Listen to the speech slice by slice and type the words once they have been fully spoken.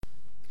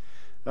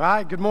All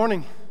right, good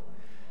morning.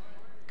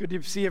 Good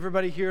to see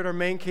everybody here at our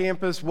main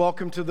campus.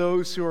 Welcome to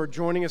those who are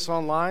joining us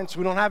online. So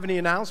we don't have any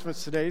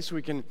announcements today, so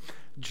we can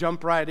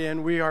jump right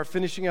in. We are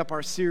finishing up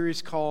our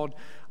series called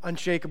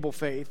Unskakeable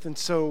Faith. And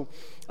so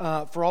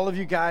for all of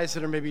you guys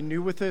that are maybe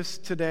new with us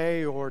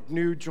today or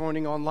new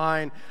joining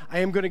online, I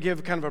am going to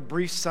give kind of a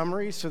brief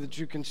summary so that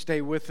you can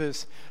stay with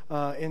us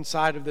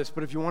inside of this.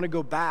 But if you want to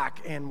go back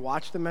and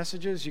watch the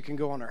messages, you can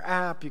go on our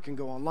app, you can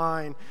go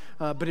online.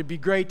 But it'd be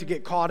great to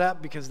get caught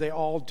up because they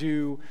all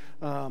do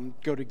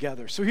go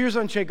together. So here's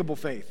Unskakeable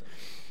Faith.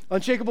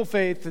 Unshakable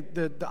faith,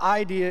 the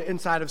idea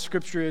inside of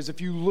Scripture is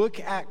if you look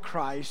at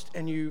Christ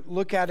and you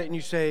look at it and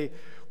you say,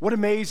 what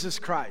amazes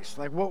Christ?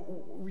 Like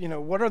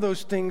what are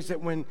those things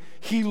that when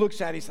he looks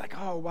at it, he's like,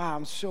 oh, wow,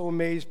 I'm so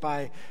amazed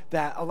by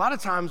that. A lot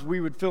of times we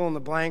would fill in the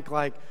blank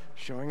like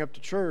showing up to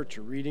church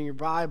or reading your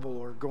Bible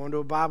or going to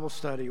a Bible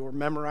study or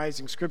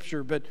memorizing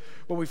Scripture. But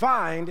what we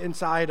find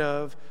inside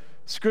of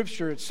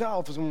Scripture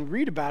itself is when we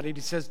read about it,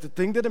 he says the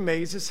thing that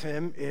amazes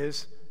him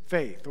is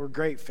faith or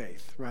great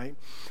faith, right?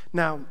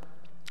 Now,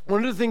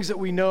 one of the things that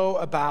we know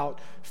about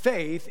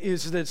faith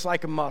is that it's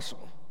like a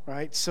muscle,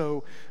 right?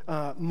 So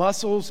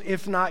muscles,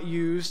 if not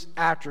used,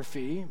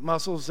 atrophy.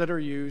 Muscles that are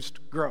used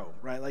grow,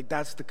 right? Like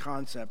that's the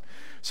concept.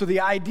 So the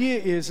idea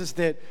is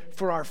that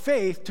for our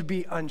faith to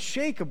be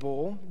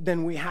unshakable,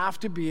 then we have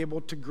to be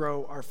able to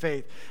grow our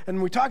faith.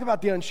 And we talk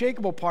about the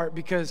unshakable part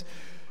because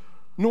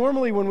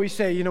normally when we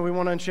say, we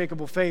want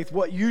unshakable faith,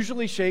 what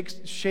usually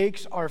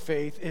shakes our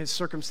faith is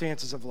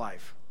circumstances of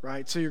life,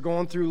 right? So you're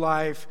going through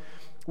life.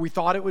 We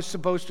thought it was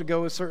supposed to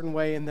go a certain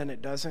way, and then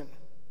it doesn't,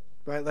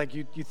 right? Like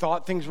you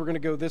thought things were going to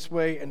go this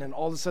way, and then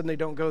all of a sudden they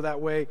don't go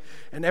that way.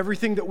 And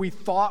everything that we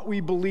thought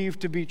we believed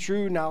to be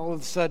true now all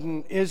of a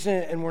sudden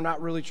isn't, and we're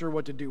not really sure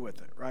what to do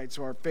with it, right?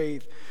 So our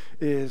faith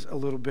is a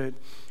little bit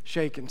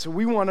shaken. So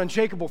we want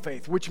unshakable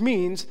faith, which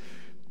means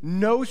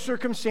no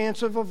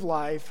circumstance of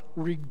life,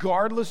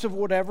 regardless of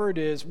whatever it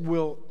is,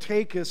 will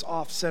take us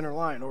off center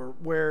line or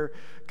where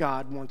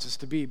God wants us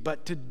to be.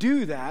 But to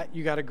do that,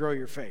 you got to grow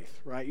your faith,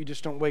 right? You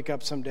just don't wake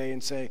up someday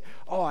and say,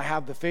 oh, I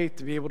have the faith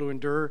to be able to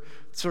endure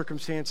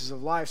circumstances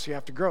of life, so you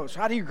have to grow. So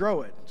how do you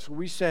grow it? So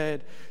we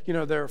said,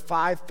 there are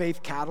 5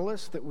 faith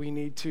catalysts that we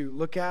need to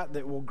look at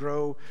that will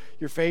grow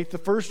your faith. The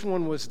first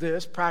one was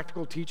this,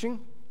 practical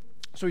teaching.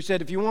 So he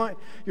said, if you want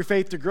your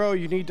faith to grow,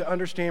 you need to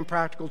understand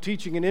practical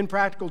teaching. And in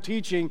practical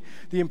teaching,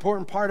 the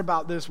important part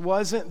about this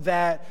wasn't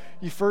that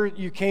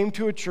you came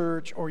to a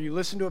church or you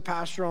listened to a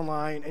pastor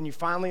online and you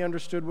finally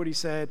understood what he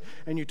said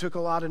and you took a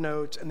lot of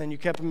notes and then you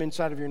kept them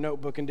inside of your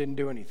notebook and didn't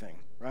do anything,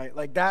 right?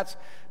 Like that's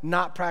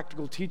not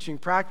practical teaching.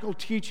 Practical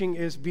teaching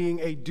is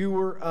being a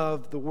doer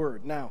of the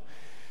word. Now,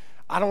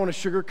 I don't want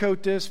to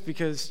sugarcoat this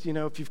because,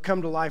 if you've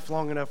come to life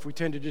long enough, we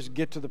tend to just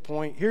get to the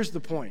point. Here's the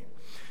point.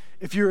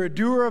 If you're a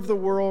doer of the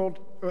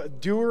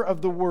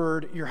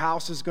word, your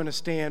house is going to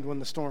stand when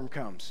the storm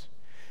comes.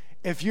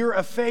 If you're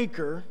a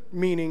faker,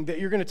 meaning that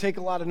you're going to take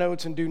a lot of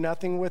notes and do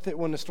nothing with it,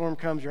 when the storm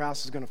comes, your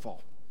house is going to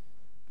fall.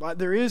 But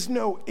there is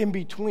no in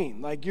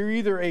between. Like you're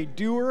either a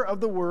doer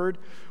of the word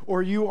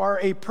or you are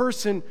a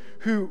person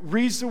who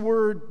reads the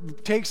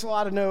word, takes a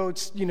lot of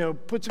notes,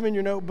 puts them in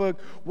your notebook,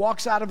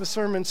 walks out of a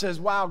sermon,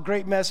 says, wow,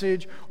 great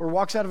message, or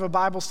walks out of a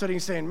Bible study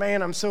saying,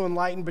 man, I'm so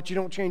enlightened, but you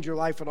don't change your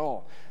life at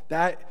all.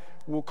 That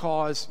will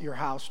cause your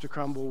house to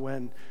crumble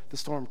when the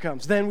storm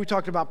comes. Then we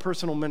talked about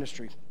personal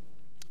ministry.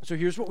 So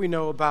here's what we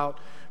know about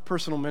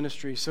personal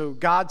ministry. So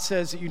God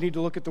says that you need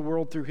to look at the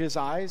world through his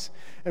eyes.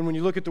 And when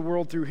you look at the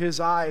world through his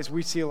eyes,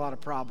 we see a lot of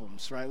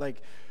problems, right?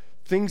 Like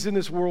things in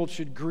this world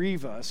should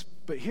grieve us.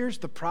 But here's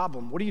the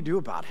problem. What do you do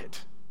about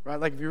it? Right?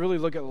 Like if you really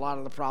look at a lot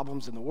of the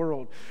problems in the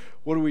world,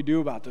 what do we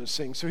do about those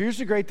things? So here's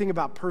the great thing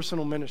about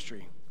personal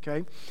ministry,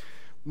 okay?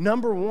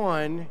 Number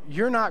one,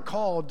 you're not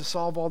called to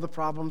solve all the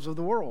problems of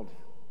the world.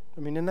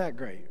 Isn't that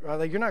great? Right?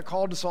 Like you're not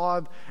called to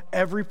solve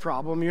every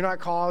problem. You're not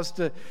called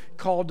to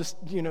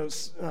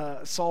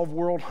solve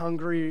world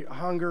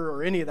hunger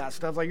or any of that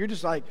stuff. Like you're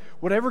just like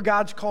whatever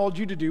God's called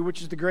you to do,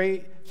 which is the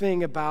great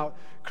thing about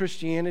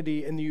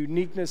Christianity and the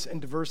uniqueness and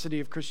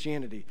diversity of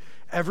Christianity.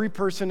 Every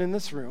person in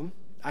this room,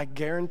 I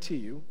guarantee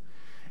you,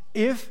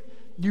 if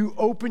you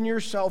open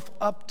yourself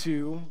up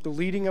to the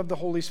leading of the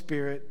Holy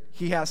Spirit,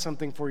 he has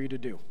something for you to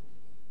do,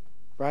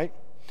 right?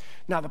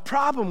 Now the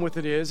problem with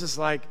it is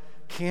like,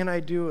 can I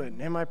do it?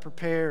 And am I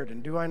prepared?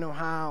 And do I know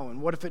how?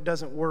 And what if it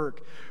doesn't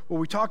work? Well,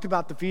 we talked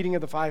about the feeding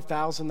of the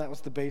 5,000. That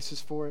was the basis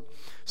for it.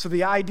 So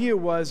the idea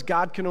was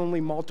God can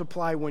only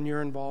multiply when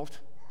you're involved.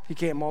 He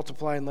can't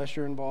multiply unless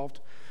you're involved.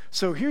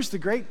 So here's the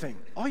great thing.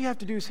 All you have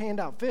to do is hand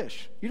out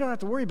fish. You don't have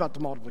to worry about the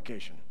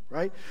multiplication,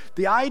 right?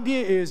 The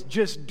idea is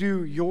just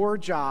do your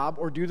job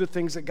or do the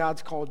things that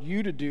God's called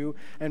you to do.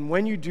 And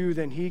when you do,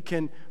 then he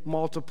can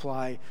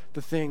multiply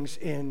the things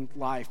in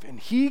life. And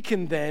he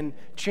can then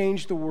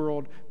change the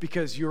world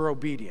because you're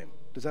obedient.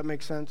 Does that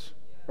make sense?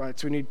 Right?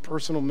 So we need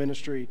personal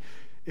ministry.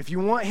 If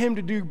you want him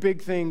to do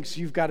big things,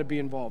 you've got to be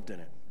involved in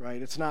it,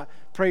 right? It's not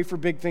pray for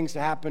big things to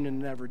happen and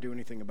never do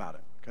anything about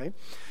it, okay?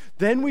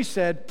 Then we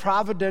said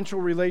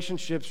providential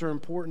relationships are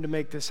important to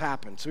make this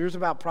happen. So here's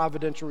about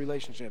providential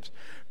relationships.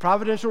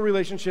 Providential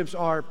relationships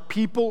are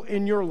people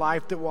in your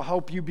life that will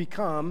help you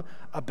become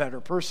a better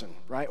person,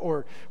 right?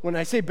 Or when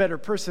I say better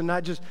person,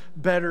 not just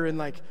better in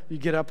like you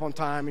get up on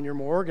time and you're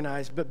more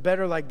organized, but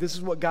better like this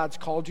is what God's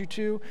called you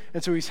to.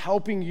 And so he's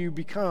helping you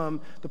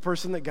become the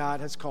person that God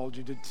has called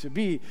you to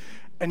be.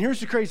 And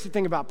here's the crazy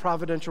thing about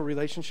providential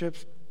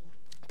relationships.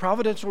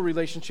 Providential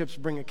relationships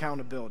bring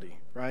accountability,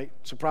 right?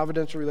 So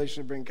providential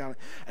relationships bring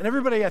accountability. And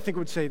everybody, I think,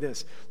 would say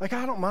this, like,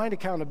 I don't mind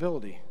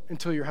accountability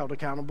until you're held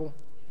accountable,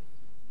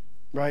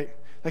 right?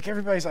 Like,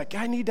 everybody's like,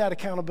 I need that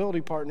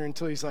accountability partner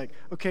until he's like,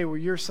 okay, well,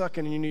 you're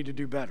sucking and you need to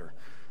do better,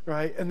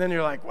 right? And then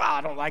you're like, wow,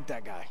 I don't like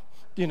that guy.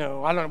 I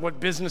don't know,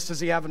 what business does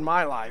he have in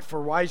my life?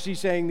 Or why is he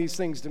saying these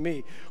things to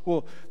me?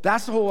 Well,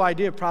 that's the whole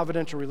idea of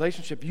providential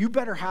relationship. You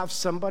better have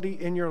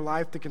somebody in your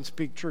life that can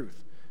speak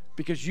truth,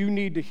 because you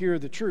need to hear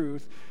the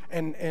truth.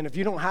 And if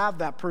you don't have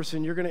that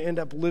person, you're going to end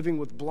up living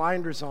with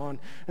blinders on.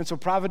 And so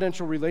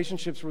providential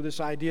relationships were this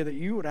idea that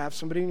you would have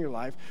somebody in your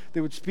life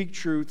that would speak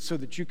truth so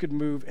that you could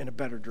move in a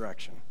better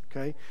direction,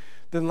 okay?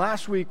 Then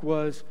last week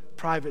was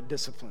private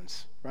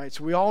disciplines, right?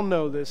 So we all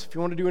know this. If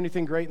you want to do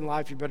anything great in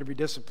life, you better be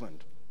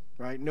disciplined,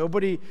 right?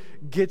 Nobody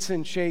gets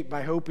in shape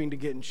by hoping to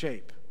get in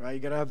shape, right? You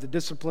got to have the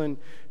discipline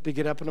to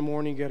get up in the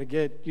morning. You got to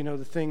get,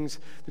 the things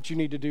that you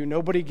need to do.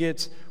 Nobody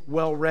gets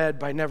well-read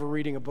by never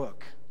reading a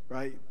book,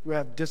 right? We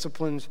have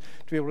disciplines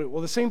to be able to.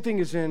 Well, the same thing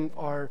is in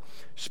our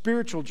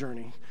spiritual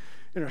journey.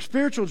 In our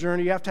spiritual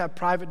journey, you have to have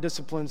private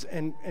disciplines.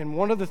 And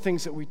one of the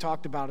things that we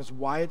talked about is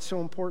why it's so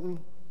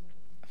important.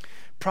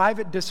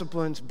 Private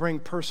disciplines bring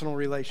personal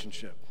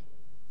relationship,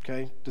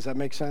 okay? Does that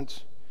make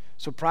sense?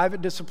 So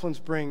private disciplines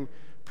bring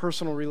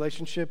personal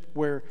relationship,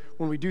 where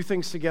when we do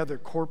things together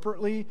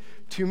corporately,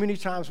 too many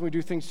times when we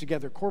do things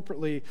together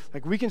corporately,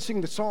 like we can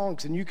sing the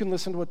songs and you can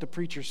listen to what the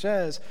preacher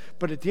says,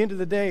 but at the end of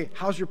the day,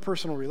 how's your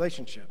personal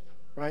relationship,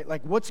 right?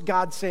 Like, what's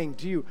God saying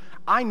to you?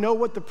 I know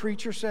what the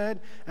preacher said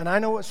and I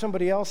know what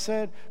somebody else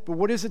said, but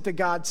what is it that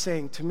God's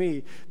saying to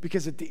me?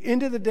 Because at the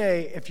end of the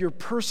day, if your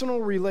personal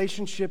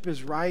relationship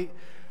is right,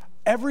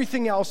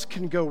 everything else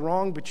can go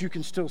wrong, but you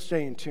can still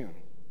stay in tune.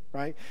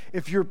 Right?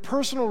 If your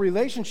personal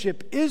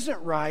relationship isn't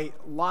right,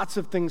 lots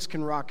of things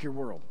can rock your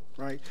world,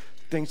 right?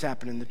 Things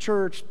happen in the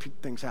church,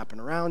 things happen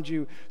around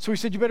you. So we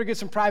said you better get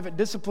some private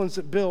disciplines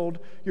that build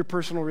your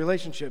personal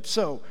relationship.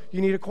 So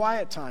you need a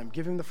quiet time.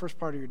 Give him the first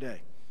part of your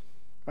day,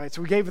 right?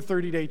 So we gave a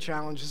 30-day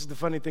challenge. This is the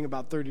funny thing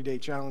about 30-day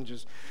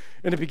challenges.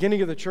 In the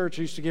beginning of the church,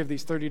 I used to give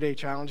these 30-day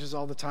challenges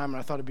all the time, and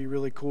I thought it'd be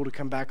really cool to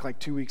come back like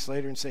 2 weeks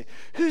later and say,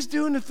 who's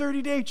doing the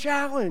 30-day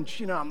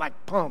challenge? I'm like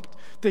pumped,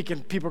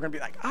 thinking people are going to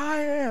be like, I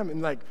am,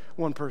 and like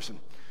one person.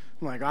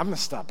 I'm like, I'm going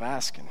to stop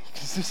asking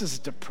because this is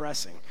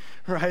depressing,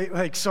 right?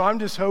 Like, so I'm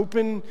just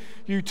hoping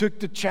you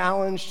took the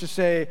challenge to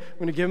say, I'm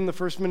going to give them the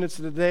first minutes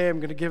of the day. I'm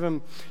going to give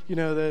them,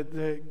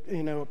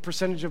 a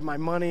percentage of my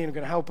money, and I'm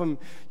going to help them,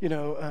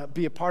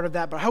 be a part of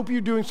that. But I hope you're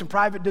doing some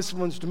private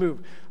disciplines to move.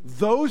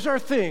 Those are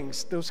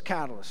things, those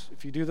catalysts.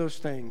 If you do those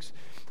things,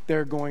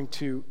 they're going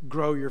to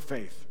grow your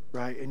faith,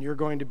 right? And you're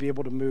going to be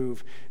able to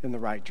move in the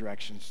right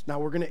directions. Now,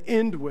 we're going to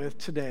end with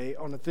today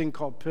on a thing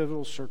called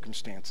pivotal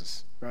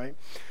circumstances, right?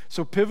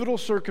 So pivotal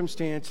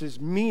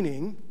circumstances,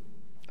 meaning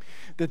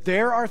that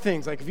there are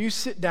things, like if you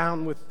sit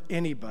down with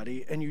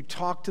anybody and you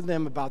talk to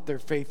them about their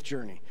faith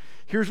journey,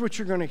 here's what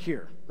you're going to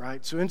hear,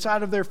 right? So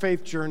inside of their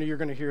faith journey, you're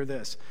going to hear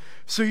this.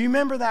 So you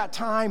remember that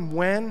time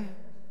when,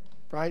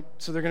 right?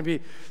 So they're going to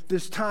be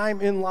this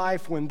time in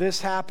life when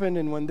this happened,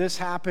 and when this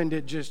happened,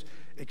 it just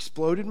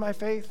exploded my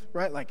faith,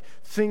 right? Like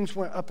things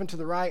went up and to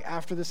the right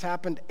after this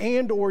happened,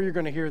 and or you're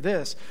going to hear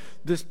this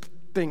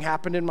thing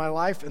happened in my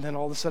life, and then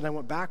all of a sudden I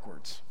went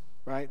backwards,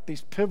 right?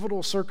 These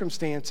pivotal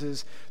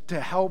circumstances to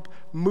help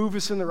move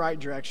us in the right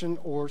direction,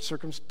 or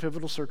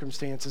pivotal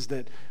circumstances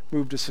that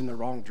moved us in the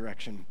wrong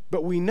direction.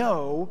 But we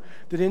know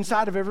that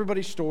inside of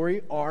everybody's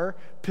story are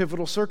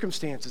pivotal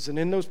circumstances, and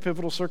in those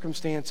pivotal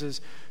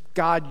circumstances,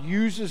 God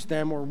uses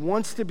them, or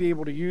wants to be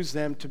able to use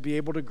them, to be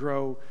able to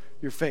grow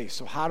your faith.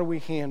 So how do we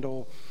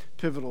handle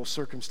pivotal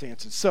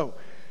circumstances? So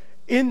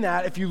in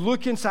that, if you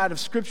look inside of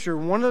Scripture,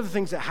 one of the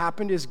things that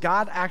happened is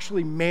God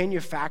actually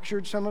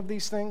manufactured some of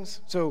these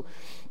things. So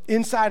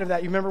inside of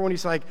that, you remember when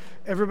he's like,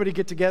 everybody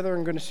get together,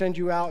 I'm going to send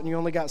you out, and you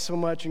only got so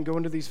much, and go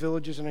into these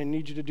villages, and I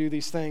need you to do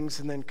these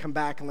things, and then come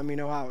back and let me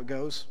know how it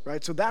goes,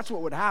 right? So that's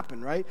what would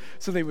happen, right?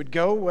 So they would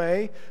go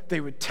away, they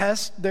would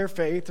test their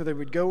faith, or they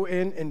would go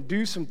in and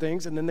do some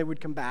things, and then they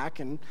would come back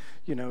and,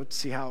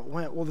 see how it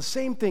went. Well, the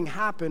same thing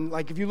happened,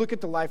 like if you look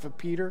at the life of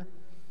Peter,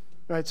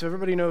 right? So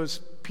everybody knows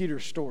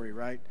Peter's story,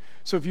 right?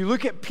 So if you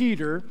look at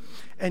Peter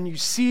and you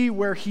see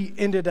where he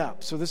ended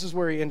up, so this is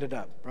where he ended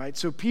up, right?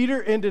 So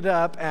Peter ended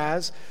up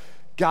as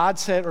God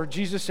said, or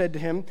Jesus said to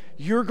him,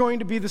 you're going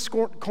to be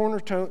the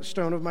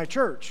cornerstone of my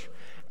church.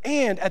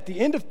 And at the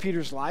end of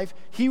Peter's life,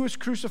 he was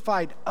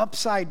crucified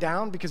upside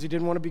down because he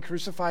didn't want to be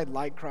crucified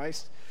like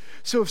Christ.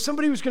 So if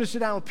somebody was going to sit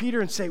down with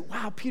Peter and say,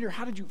 wow, Peter,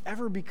 how did you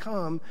ever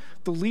become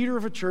the leader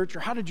of a church,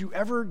 or how did you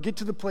ever get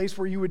to the place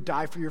where you would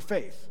die for your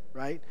faith,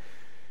 right?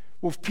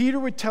 Well, if Peter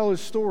would tell his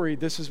story,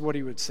 this is what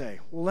he would say.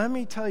 Well, let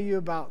me tell you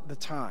about the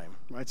time,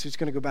 right? So he's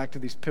going to go back to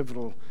these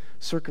pivotal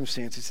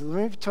circumstances. So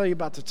let me tell you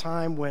about the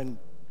time when,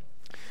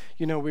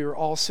 we were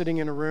all sitting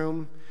in a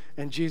room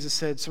and Jesus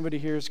said, somebody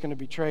here is going to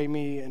betray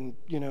me and,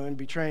 in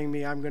betraying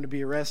me, I'm going to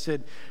be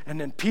arrested. And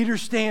then Peter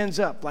stands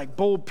up like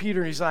bold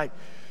Peter and he's like,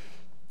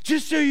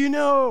 just so you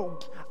know,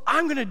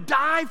 I'm going to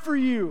die for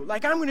you.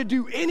 Like, I'm going to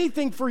do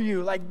anything for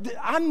you. Like,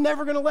 I'm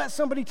never going to let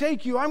somebody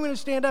take you. I'm going to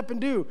stand up and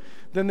do.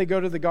 Then they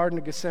go to the Garden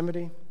of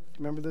Gethsemane.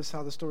 Remember this,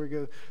 how the story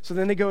goes? So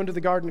then they go into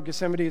the Garden of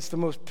Gethsemane. It's the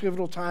most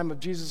pivotal time of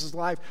Jesus'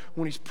 life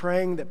when he's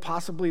praying that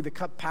possibly the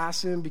cup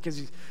pass him because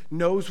he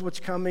knows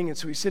what's coming. And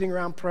so he's sitting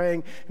around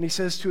praying, and he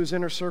says to his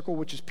inner circle,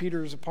 which is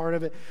Peter is a part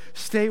of it,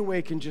 stay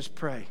awake and just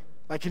pray.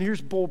 Like, and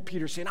here's bold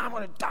Peter saying, I'm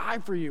going to die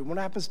for you. What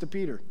happens to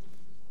Peter?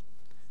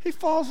 He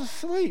falls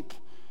asleep.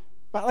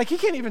 Like, he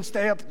can't even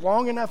stay up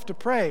long enough to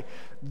pray.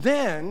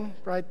 Then,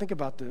 right, think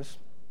about this.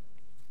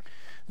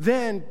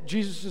 Then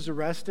Jesus is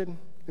arrested,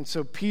 and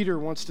so Peter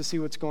wants to see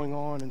what's going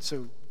on. And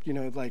so,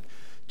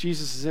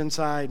 Jesus is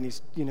inside, and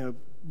he's,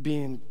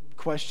 being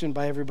questioned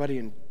by everybody,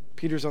 and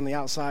Peter's on the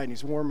outside, and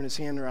he's warming his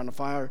hand around the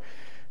fire.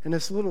 And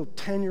this little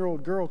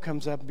 10-year-old girl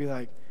comes up and be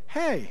like,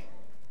 hey,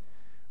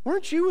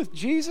 weren't you with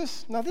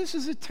Jesus? Now, this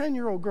is a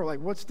 10-year-old girl.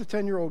 Like, what's the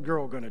 10-year-old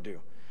girl going to do?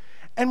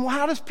 And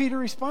how does Peter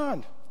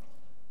respond?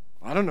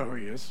 I don't know who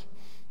he is,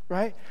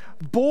 right?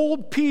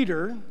 Bold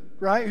Peter,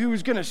 right,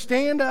 who's going to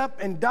stand up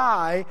and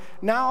die,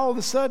 now all of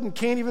a sudden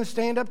can't even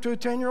stand up to a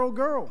 10-year-old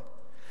girl.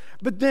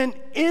 But then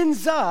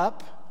ends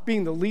up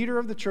being the leader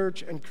of the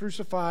church and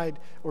crucified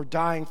or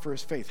dying for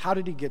his faith. How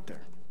did he get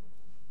there?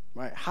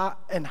 Right?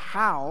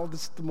 How,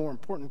 this is the more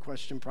important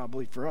question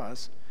probably for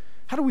us,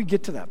 how do we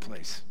get to that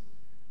place?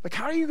 Like,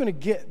 how are you going to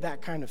get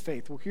that kind of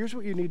faith? Well, here's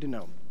what you need to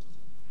know.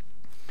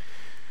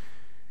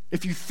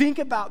 If you think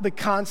about the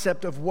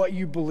concept of what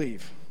you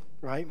believe,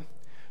 right?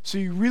 So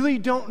you really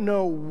don't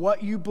know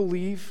what you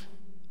believe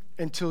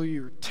until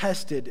you're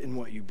tested in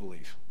what you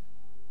believe.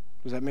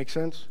 Does that make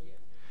sense?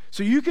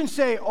 So you can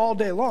say all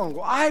day long,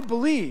 well, I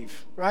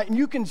believe, right? And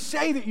you can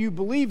say that you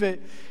believe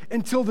it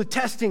until the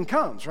testing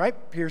comes, right?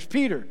 Here's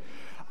Peter.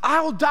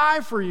 I'll die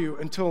for you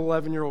until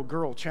an 11-year-old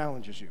girl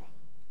challenges you,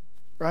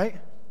 right?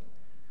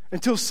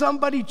 Until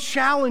somebody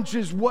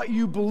challenges what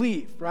you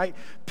believe, right?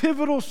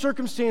 Pivotal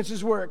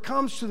circumstances where it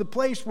comes to the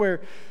place where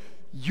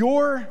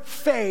your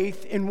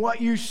faith in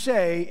what you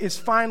say is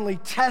finally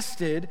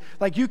tested.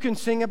 Like, you can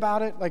sing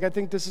about it. Like, I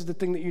think this is the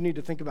thing that you need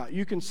to think about.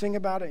 You can sing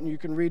about it and you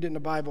can read it in the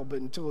Bible, but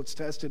until it's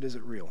tested, is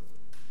it real?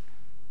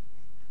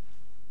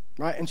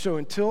 Right? And so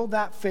until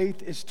that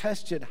faith is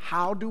tested,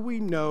 how do we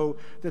know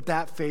that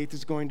that faith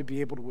is going to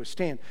be able to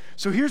withstand?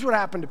 So here's what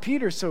happened to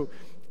Peter. So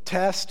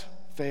test,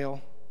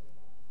 fail.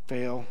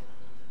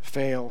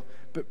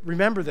 But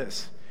remember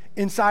this,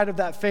 inside of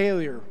that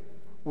failure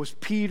was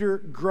Peter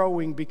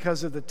growing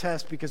because of the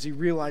test, because he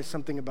realized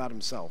something about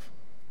himself.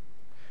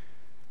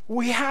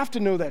 We have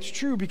to know that's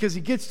true because he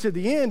gets to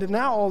the end and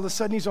now all of a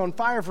sudden he's on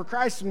fire for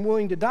Christ and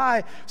willing to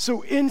die.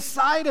 So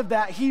inside of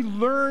that, he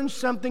learned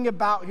something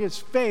about his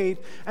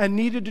faith and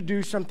needed to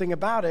do something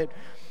about it.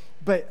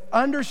 But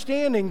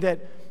understanding that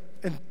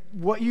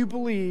what you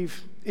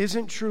believe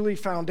isn't truly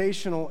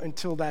foundational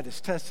until that is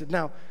tested.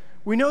 Now,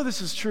 we know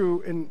this is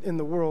true in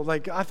the world.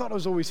 Like, I thought it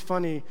was always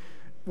funny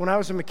when I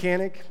was a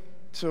mechanic.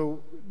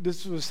 So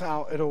this was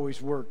how it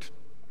always worked.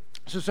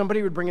 So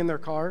somebody would bring in their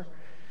car.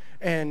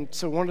 And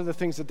so one of the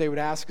things that they would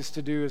ask us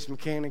to do as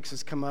mechanics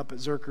is come up at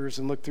Zerkers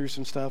and look through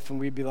some stuff. And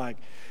we'd be like,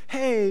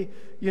 hey,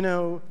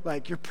 you're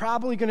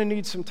probably going to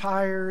need some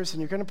tires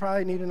and you're going to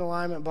probably need an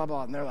alignment, blah,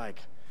 blah. And they're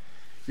like,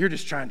 you're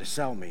just trying to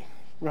sell me,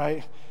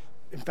 right?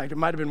 In fact, it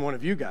might have been one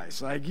of you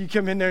guys. Like, you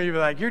come in there, you'd be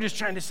like, you're just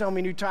trying to sell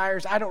me new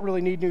tires. I don't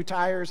really need new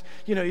tires.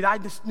 I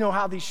just know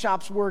how these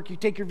shops work. You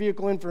take your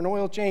vehicle in for an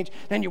oil change,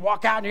 then you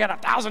walk out and you got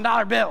a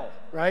 $1,000 bill,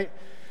 right?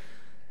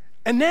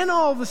 And then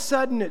all of a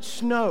sudden it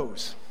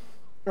snows,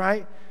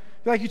 right?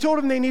 Like, you told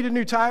them they needed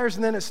new tires,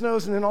 and then it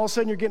snows, and then all of a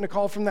sudden you're getting a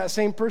call from that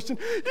same person.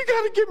 You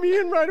got to get me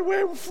in right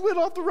away. We slid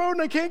off the road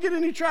and I can't get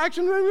any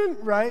traction,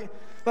 right?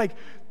 Like,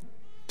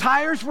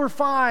 tires were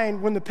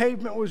fine when the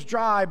pavement was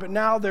dry, but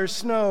now there's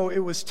snow. It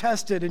was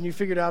tested, and you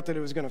figured out that it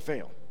was going to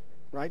fail,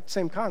 right?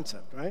 Same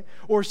concept, right?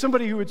 Or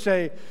somebody who would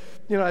say,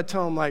 I'd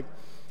tell them like,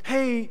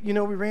 hey, we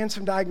ran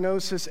some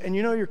diagnosis, and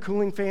your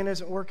cooling fan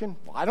isn't working.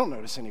 Well, I don't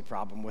notice any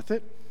problem with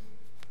it.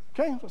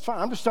 Okay, that's fine.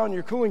 I'm just telling you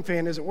your cooling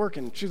fan isn't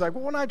working. She's like,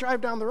 well, when I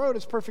drive down the road,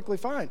 it's perfectly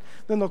fine.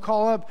 Then they'll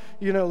call up,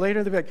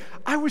 later, they'll be like,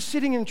 I was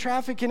sitting in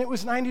traffic and it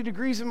was 90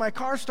 degrees and my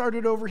car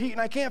started overheating.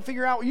 I can't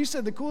figure out, you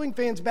said the cooling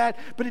fan's bad,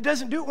 but it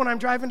doesn't do it when I'm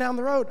driving down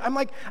the road. I'm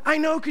like, I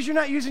know, because you're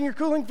not using your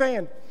cooling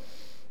fan,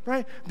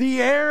 right?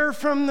 The air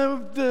from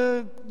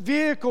the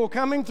vehicle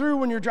coming through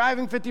when you're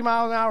driving 50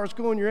 miles an hour is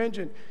cooling your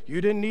engine.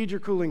 You didn't need your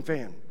cooling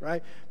fan,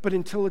 right? But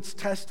until it's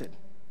tested,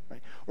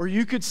 right? Or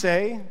you could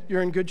say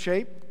you're in good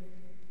shape.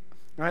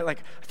 Right? Like,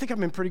 I think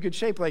I'm in pretty good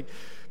shape. Like,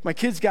 my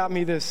kids got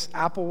me this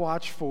Apple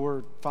Watch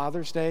for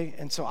Father's Day,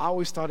 and so I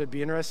always thought it'd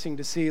be interesting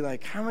to see,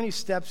 like, how many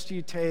steps do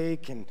you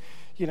take, and,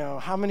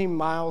 how many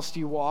miles do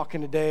you walk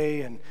in a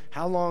day and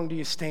how long do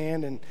you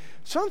stand? And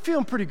so I'm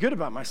feeling pretty good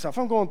about myself.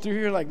 I'm going through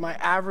here, like my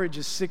average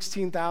is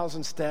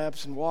 16,000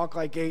 steps and walk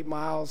like 8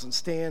 miles and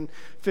stand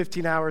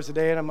 15 hours a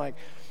day. And I'm like,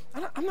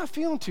 I'm not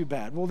feeling too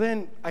bad. Well,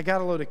 then I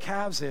got a load of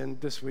calves in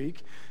this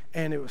week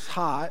and it was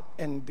hot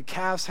and the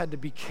calves had to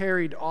be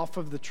carried off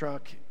of the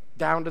truck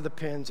down to the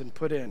pens and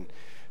put in.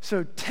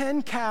 So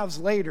 10 calves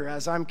later,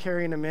 as I'm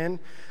carrying them in,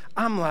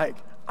 I'm like,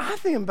 I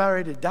think I'm about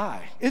ready to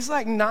die. It's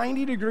like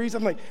 90 degrees.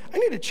 I'm like, I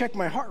need to check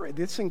my heart rate.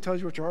 This thing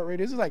tells you what your heart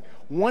rate is. It's like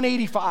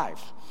 185.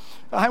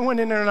 I went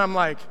in there and I'm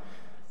like,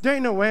 there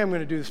ain't no way I'm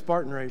going to do the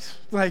Spartan race.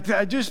 Like,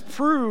 that just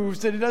proves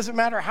that it doesn't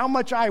matter how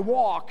much I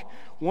walk.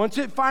 Once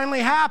it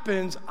finally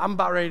happens, I'm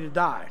about ready to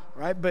die,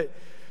 right? But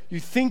you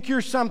think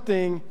you're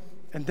something,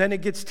 and then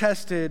it gets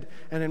tested,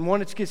 and then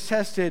when it gets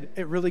tested,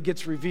 it really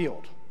gets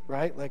revealed,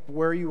 right? Like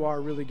where you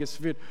are really gets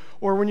revealed.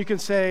 Or when you can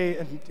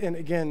say, and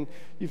again,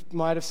 you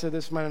might have said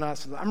this, might have not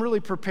said that, I'm really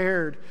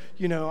prepared,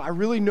 I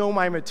really know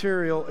my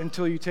material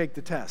until you take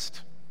the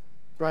test,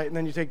 right? And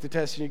then you take the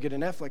test and you get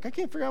an F. Like, I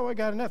can't figure out why I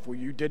got an F. Well,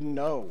 you didn't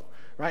know,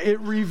 right?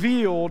 It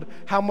revealed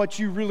how much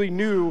you really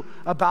knew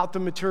about the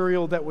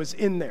material that was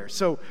in there.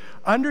 So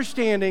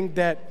understanding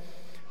that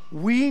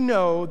we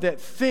know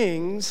that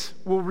things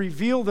will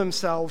reveal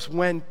themselves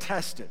when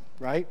tested,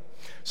 right?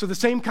 So the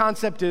same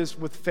concept is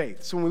with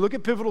faith. So when we look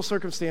at pivotal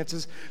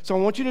circumstances, so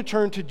I want you to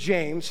turn to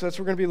James. So that's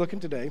what we're going to be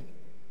looking today.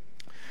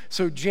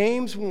 So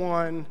James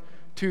 1,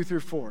 2 through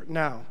 4.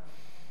 Now,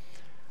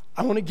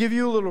 I want to give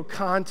you a little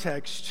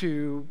context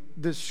to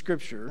this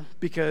scripture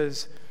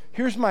because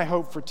here's my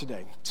hope for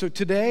today. So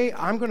today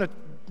I'm going to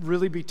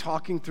really be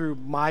talking through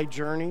my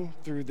journey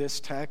through this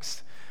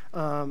text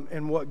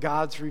and what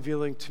God's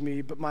revealing to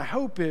me. But my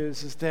hope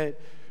is that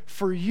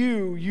for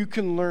you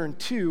can learn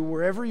too,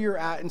 wherever you're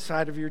at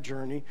inside of your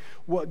journey,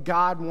 what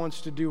God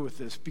wants to do with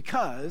this.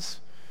 Because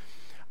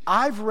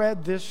I've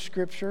read this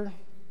scripture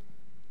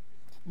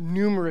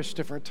numerous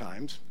different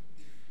times,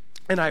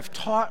 and I've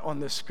taught on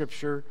this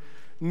scripture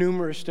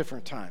numerous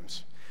different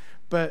times.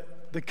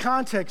 But the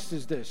context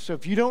is this. So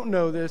if you don't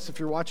know this, if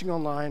you're watching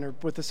online or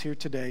with us here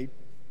today,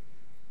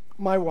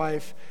 my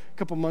wife, a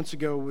couple months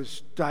ago,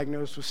 was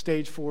diagnosed with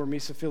stage 4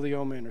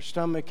 mesothelioma in her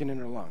stomach and in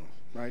her lung,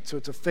 right? So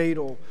it's a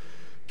fatal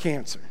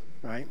cancer,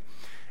 right?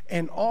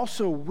 And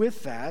also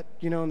with that,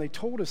 and they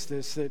told us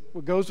this, that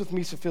what goes with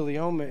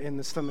mesothelioma in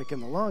the stomach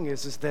and the lung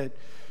is that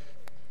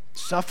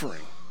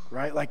suffering,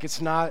 right? Like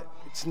it's not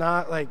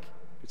like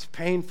it's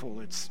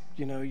painful. It's,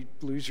 you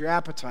lose your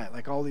appetite,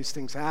 like all these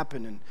things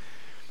happen. And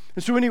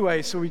so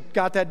anyway, so we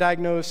got that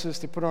diagnosis,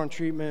 they put her on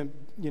treatment,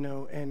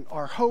 and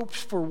our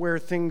hopes for where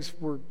things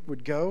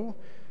would go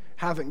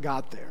haven't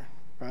got there,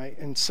 right?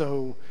 And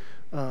so,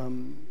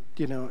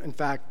 in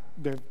fact,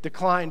 they've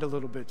declined a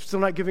little bit. Still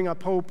not giving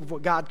up hope of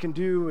what God can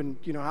do and,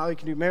 how he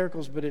can do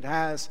miracles, but it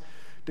has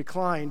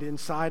declined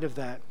inside of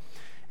that.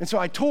 And so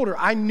I told her,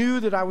 I knew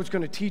that I was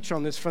going to teach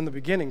on this from the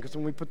beginning, because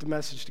when we put the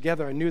message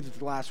together, I knew that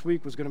the last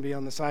week was going to be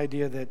on this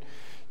idea that,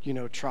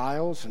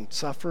 trials and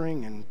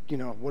suffering and,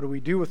 what do we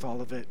do with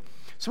all of it?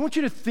 So I want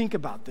you to think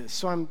about this.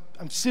 So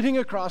I'm sitting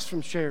across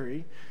from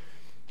Sherry,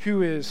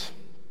 who is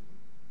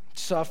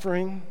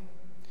suffering,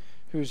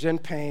 who's in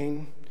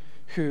pain,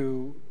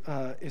 who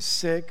is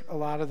sick a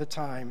lot of the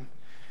time,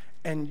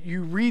 and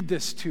you read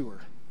this to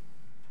her.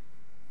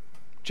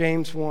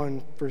 James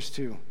 1, verse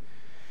 2.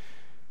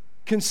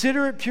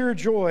 Consider it pure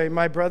joy,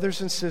 my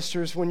brothers and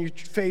sisters, when you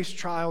face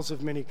trials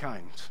of many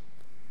kinds.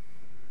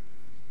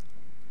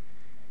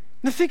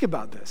 Now think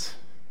about this.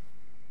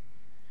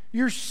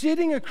 You're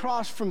sitting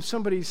across from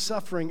somebody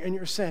suffering and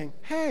you're saying,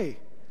 hey,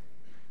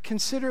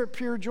 consider it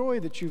pure joy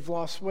that you've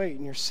lost weight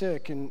and you're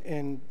sick and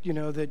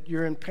that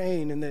you're in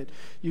pain and that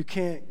you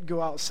can't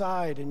go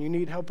outside and you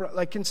need help.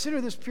 Like, consider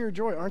this pure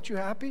joy. Aren't you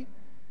happy?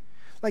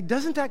 Like,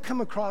 doesn't that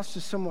come across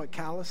as somewhat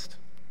calloused?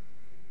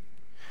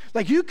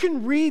 Like, you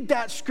can read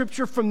that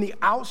scripture from the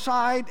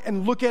outside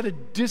and look at a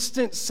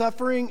distant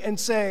suffering and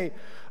say,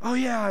 oh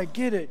yeah, I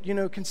get it.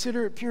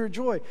 Consider it pure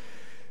joy.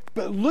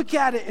 But look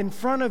at it in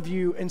front of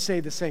you and say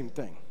the same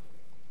thing.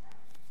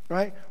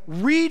 Right?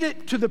 Read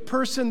it to the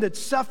person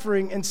that's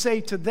suffering and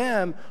say to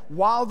them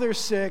while they're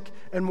sick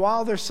and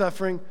while they're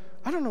suffering,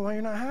 I don't know why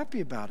you're not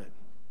happy about it.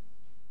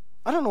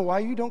 I don't know why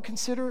you don't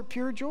consider it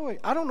pure joy.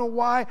 I don't know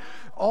why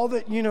all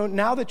that,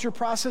 now that you're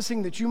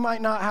processing that you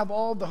might not have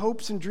all the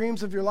hopes and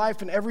dreams of your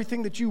life and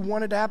everything that you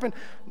wanted to happen,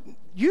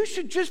 you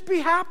should just be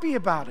happy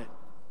about it.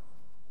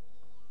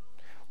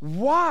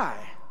 Why?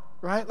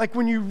 Right? Like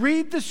when you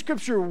read the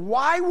scripture,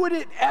 why would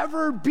it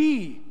ever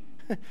be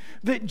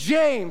that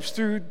James,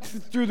 through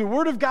the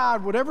word of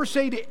God, would ever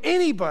say to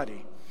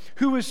anybody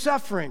who is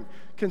suffering,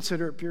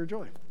 consider it pure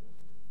joy?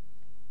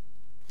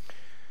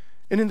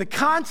 And in the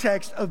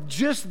context of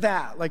just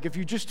that, like if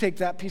you just take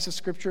that piece of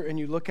scripture and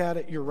you look at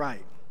it, you're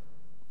right.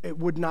 It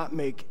would not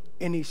make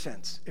any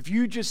sense. If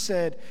you just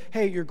said,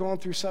 hey, you're going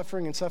through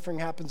suffering and suffering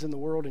happens in the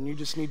world and you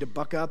just need to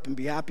buck up and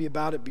be happy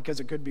about it because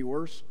it could be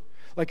worse.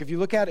 Like if you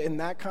look at it in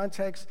that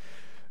context,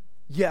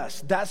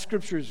 yes, that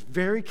scripture is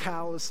very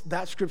callous.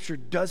 That scripture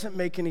doesn't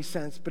make any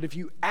sense. But if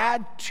you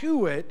add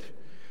to it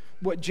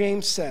what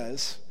James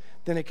says,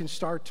 then it can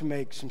start to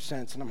make some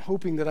sense. And I'm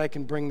hoping that I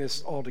can bring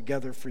this all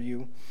together for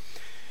you.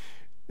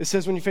 It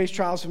says when you face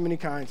trials of many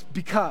kinds,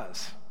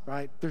 because,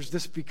 right? There's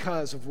this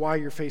because of why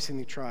you're facing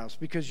these trials.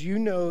 Because you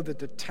know that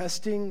the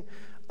testing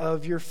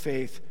of your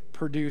faith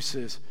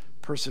produces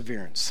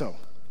perseverance. So,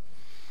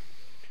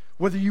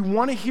 whether you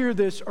want to hear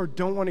this or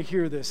don't want to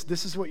hear this,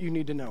 this is what you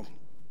need to know.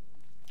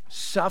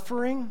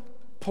 Suffering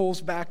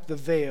pulls back the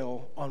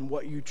veil on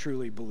what you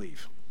truly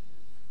believe.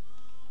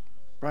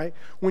 Right?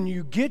 When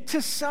you get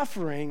to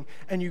suffering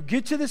and you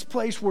get to this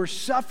place where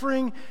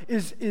suffering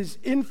is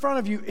in front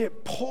of you,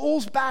 it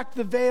pulls back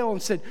the veil and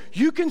said,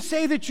 you can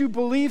say that you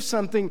believe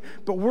something,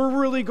 but we're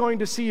really going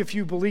to see if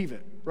you believe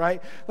it,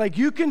 right? Like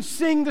you can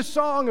sing the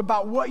song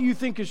about what you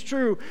think is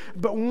true,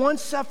 but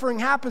once suffering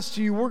happens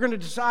to you, we're going to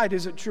decide,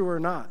 is it true or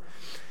not?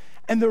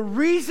 And the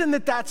reason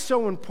that that's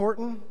so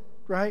important,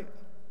 right?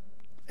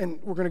 And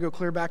we're going to go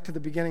clear back to the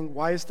beginning.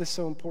 Why is this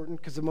so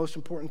important? Because the most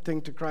important thing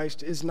to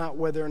Christ is not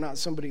whether or not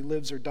somebody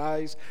lives or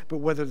dies, but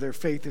whether their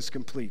faith is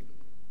complete.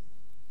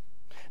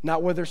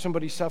 Not whether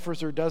somebody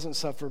suffers or doesn't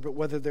suffer, but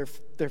whether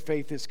their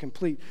faith is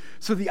complete.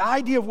 So the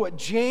idea of what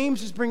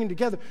James is bringing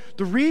together,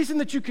 the reason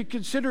that you could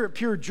consider it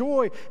pure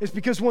joy is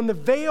because when the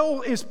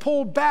veil is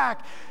pulled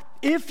back,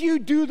 if you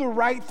do the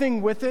right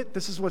thing with it,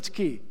 this is what's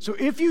key. So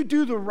if you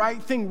do the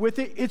right thing with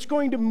it, it's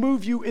going to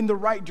move you in the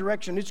right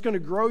direction. It's going to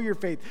grow your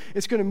faith.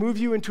 It's going to move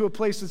you into a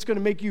place that's going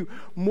to make you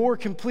more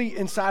complete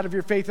inside of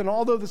your faith. And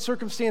although the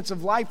circumstance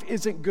of life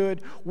isn't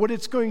good, what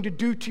it's going to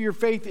do to your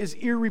faith is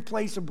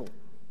irreplaceable.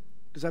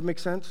 Does that make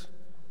sense?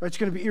 It's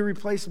going to be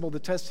irreplaceable, the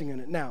testing in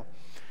it. Now,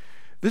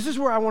 this is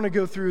where I want to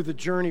go through the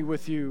journey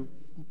with you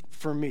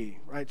for me,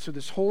 right? So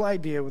this whole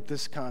idea with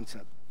this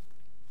concept.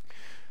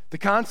 The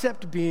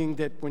concept being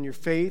that when your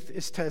faith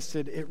is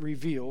tested, it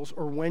reveals,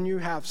 or when you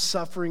have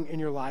suffering in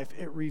your life,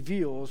 it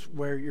reveals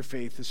where your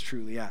faith is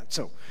truly at.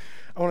 So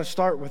I want to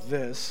start with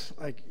this.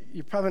 Like,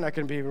 you're probably not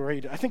going to be able to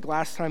read it. I think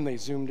last time they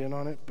zoomed in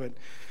on it, but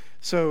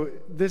so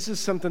this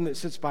is something that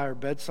sits by our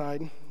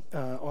bedside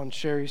on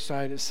Sherry's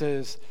side. It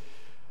says,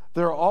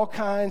 there are all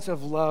kinds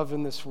of love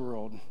in this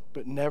world,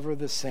 but never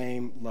the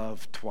same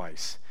love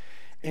twice.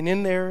 And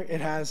in there,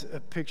 it has a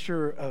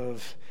picture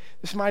of,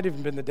 this might have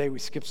even been the day we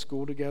skipped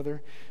school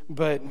together,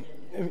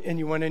 and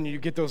you went in and you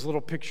get those little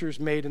pictures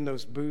made in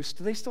those booths.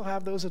 Do they still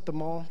have those at the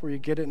mall where you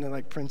get it and it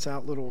like prints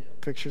out little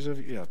pictures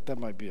of you? Yeah, that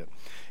might be it.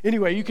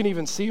 Anyway, you can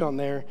even see on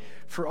there,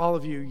 for all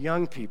of you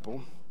young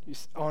people,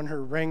 on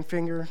her ring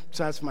finger,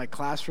 so that's my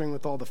class ring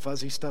with all the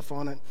fuzzy stuff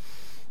on it.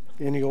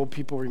 Any old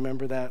people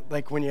remember that?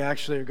 Like when you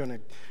actually are going to,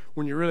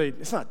 when you really,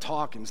 it's not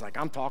talking, it's like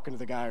I'm talking to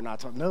the guy or not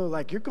talking. No,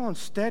 like you're going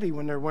steady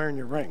when they're wearing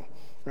your ring,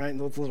 right? And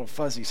those little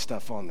fuzzy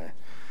stuff on there.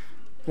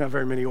 Not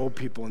very many old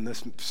people in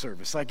this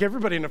service. Like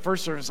everybody in the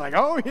first service, like,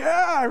 oh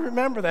yeah, I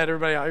remember that.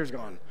 Everybody out here's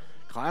going,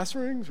 class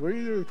rings? What do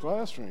you do with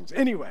class rings?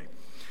 Anyway,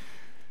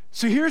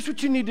 so here's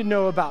what you need to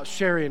know about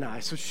Sherry and I.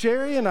 So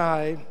Sherry and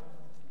I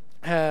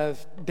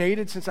have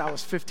dated since I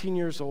was 15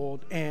 years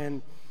old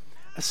and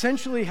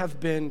essentially have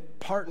been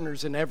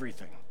partners in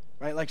everything,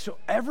 right? Like, so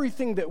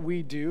everything that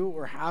we do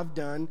or have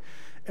done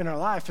in our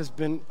life has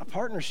been a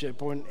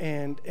partnership.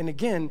 And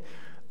again,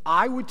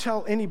 I would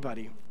tell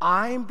anybody,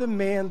 I'm the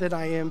man that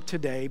I am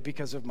today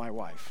because of my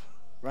wife,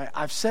 right?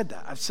 I've said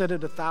that. I've said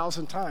it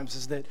 1,000 times,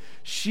 is that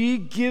she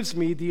gives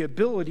me the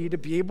ability to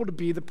be able to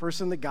be the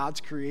person that God's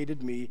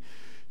created me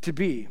to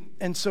be.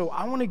 And so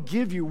I want to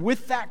give you,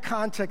 with that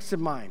context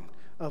in mind,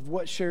 of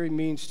what Sherry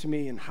means to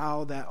me and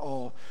how that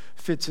all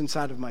fits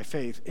inside of my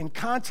faith. In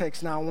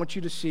context now, I want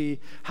you to see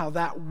how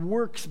that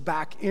works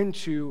back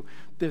into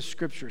this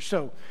scripture.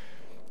 So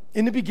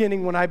in the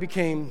beginning, when I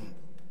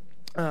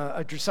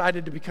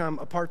decided to become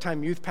a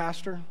part-time youth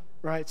pastor,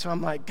 right? So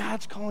I'm like,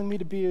 God's calling me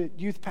to be a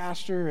youth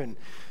pastor, and,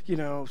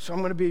 so I'm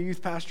going to be a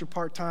youth pastor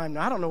part-time.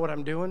 Now, I don't know what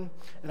I'm doing,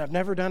 and I've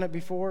never done it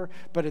before,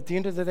 but at the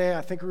end of the day,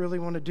 I think I really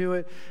want to do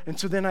it. And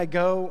so then I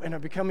go, and I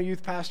become a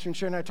youth pastor, and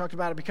Sherry and I talked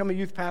about it, I become a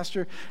youth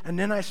pastor, and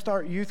then I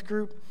start youth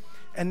group,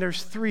 and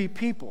there's 3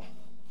 people.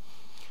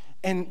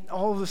 And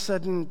all of a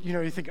sudden,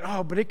 you're thinking,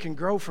 oh, but it can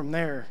grow from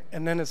there.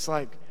 And then it's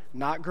like,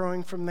 not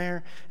growing from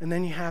there. And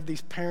then you have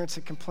these parents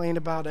that complain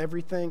about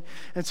everything.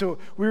 And so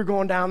we were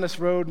going down this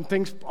road and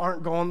things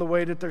aren't going the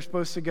way that they're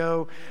supposed to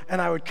go. And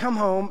I would come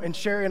home and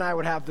Sherry and I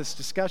would have this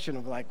discussion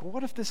of like, well,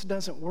 what if this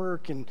doesn't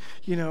work? And,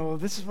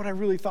 this is what I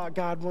really thought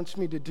God wants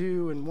me to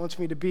do and wants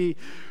me to be.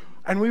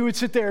 And we would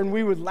sit there and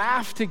we would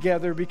laugh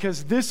together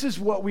because this is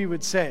what we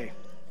would say.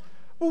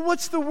 Well,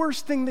 what's the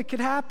worst thing that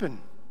could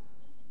happen?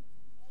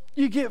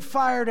 You get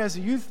fired as a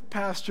youth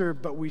pastor,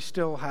 but we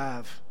still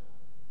have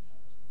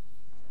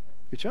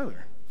each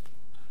other.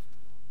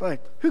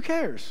 Like, who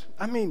cares?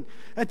 I mean,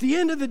 at the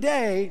end of the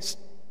day,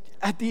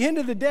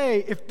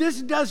 if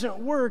this doesn't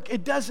work,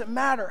 it doesn't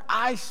matter.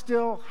 I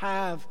still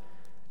have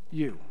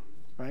you,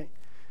 right?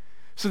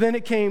 So then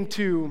it came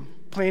to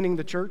planting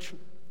the church.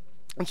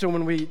 And so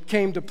when we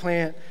came to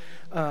plant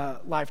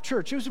Life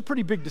Church, it was a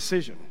pretty big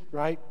decision,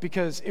 right?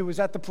 Because it was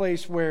at the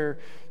place where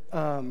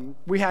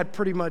we had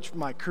pretty much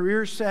my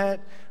career set.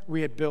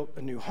 We had built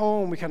a new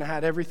home. We kind of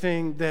had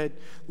everything that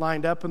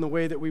lined up in the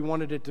way that we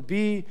wanted it to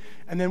be.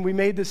 And then we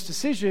made this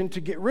decision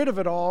to get rid of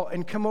it all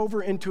and come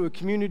over into a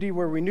community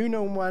where we knew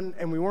no one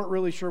and we weren't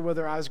really sure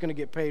whether I was going to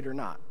get paid or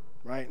not,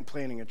 right, and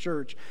planning a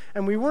church.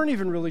 And we weren't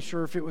even really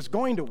sure if it was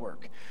going to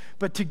work.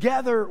 But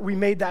together, we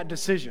made that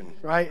decision,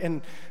 right?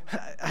 And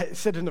I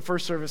said in the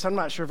first service, I'm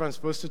not sure if I'm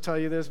supposed to tell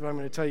you this, but I'm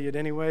going to tell you it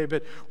anyway.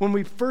 But when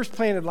we first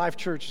planted Life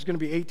Church, it's going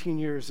to be 18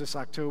 years this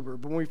October.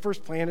 But when we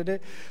first planted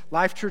it,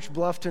 Life Church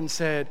Bluffton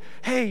said,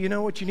 hey, you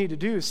know what you need to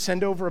do is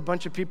send over a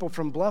bunch of people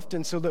from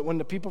Bluffton so that when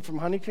the people from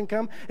Huntington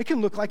come, it can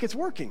look like it's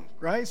working,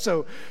 right?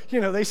 So,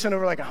 they sent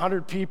over like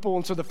 100 people.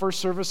 And so the first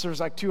service, there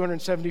was like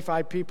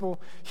 275 people.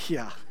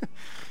 Yeah.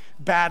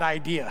 Bad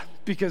idea,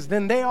 because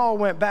then they all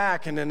went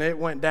back and then it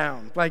went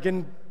down. Like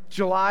in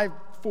July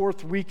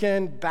 4th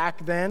weekend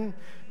back then,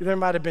 there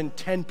might have been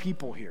 10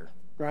 people here,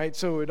 right?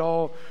 So it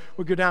all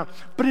would go down.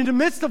 But in the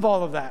midst of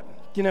all of that,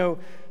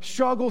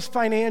 struggles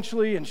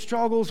financially and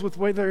struggles with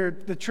whether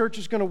the church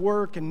is going to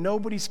work and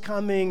nobody's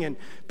coming and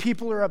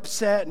people are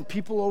upset and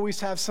people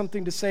always have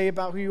something to say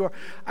about who you are.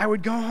 I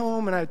would go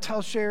home and I'd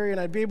tell Sherry and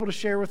I'd be able to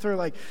share with her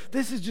like,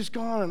 this is just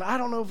gone and I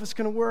don't know if it's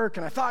going to work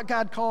and I thought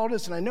God called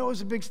us and I know it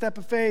was a big step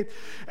of faith.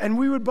 And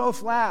we would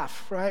both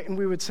laugh, right? And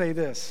we would say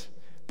this.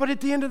 But at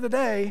the end of the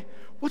day,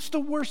 what's the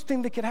worst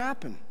thing that could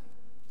happen?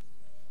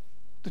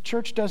 The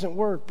church doesn't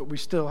work, but we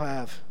still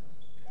have,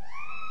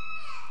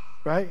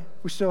 right?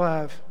 We still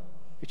have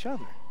each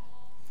other.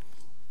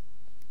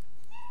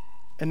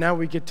 And now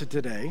we get to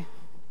today,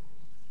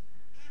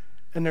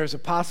 and there's a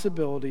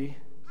possibility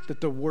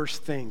that the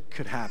worst thing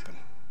could happen.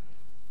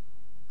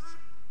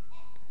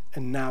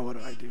 And now what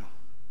do I do?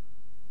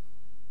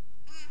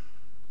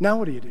 Now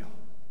what do you do?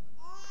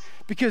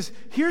 Because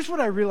here's what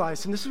I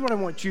realized, and this is what I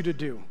want you to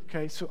do,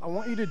 okay? So I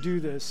want you to do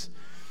this,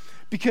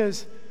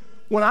 because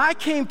when I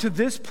came to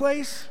this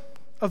place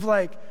of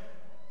like,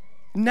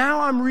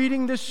 now I'm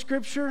reading this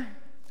scripture,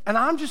 and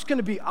I'm just going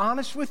to be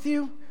honest with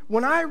you.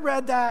 When I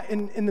read that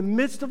in the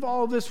midst of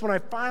all of this, when I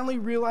finally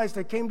realized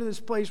I came to this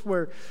place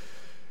where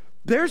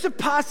there's a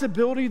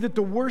possibility that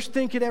the worst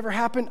thing could ever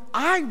happen,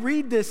 I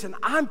read this and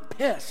I'm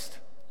pissed.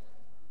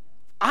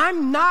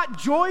 I'm not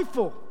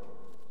joyful.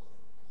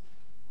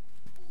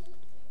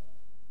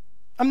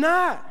 I'm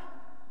not.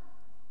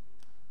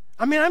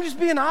 I'm just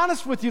being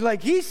honest with you.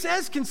 Like he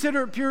says,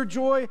 consider it pure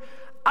joy.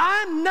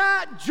 I'm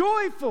not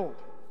joyful.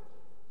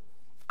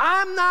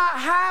 I'm not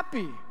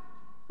happy,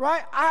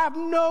 right? I have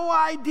no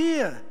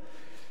idea.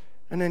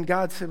 And then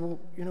God said, well,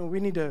 we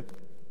need to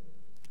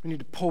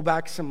pull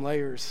back some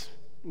layers.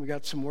 We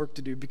got some work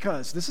to do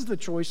because this is the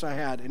choice I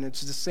had, and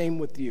it's the same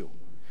with you.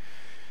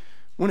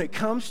 When it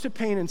comes to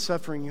pain and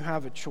suffering, you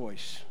have a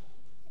choice.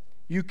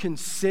 You can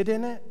sit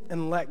in it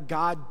and let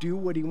God do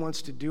what he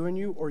wants to do in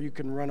you, or you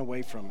can run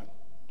away from it.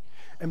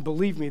 And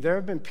believe me, there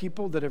have been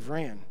people that have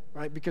ran,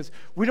 right? Because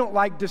we don't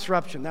like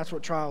disruption. That's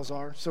what trials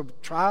are. So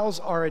trials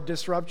are a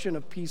disruption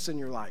of peace in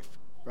your life,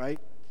 right?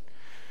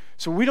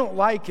 So we don't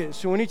like it.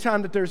 So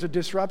anytime that there's a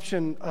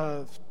disruption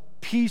of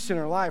peace in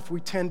our life, we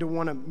tend to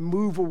want to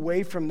move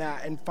away from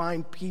that and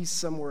find peace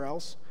somewhere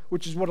else,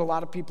 which is what a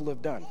lot of people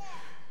have done.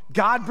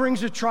 God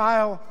brings a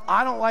trial.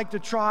 I don't like the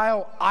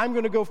trial. I'm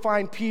going to go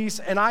find peace,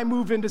 and I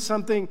move into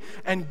something,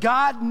 and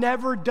God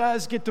never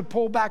does get to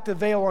pull back the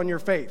veil on your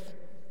faith.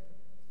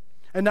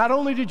 And not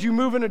only did you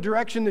move in a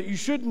direction that you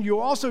shouldn't, you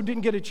also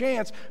didn't get a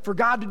chance for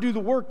God to do the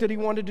work that he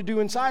wanted to do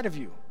inside of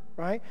you,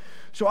 right?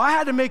 So I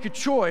had to make a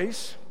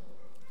choice.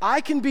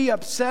 I can be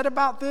upset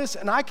about this,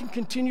 and I can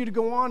continue to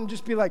go on and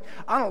just be like,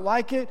 I don't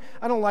like it.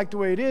 I don't like the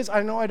way it is.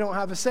 I know I don't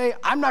have a say.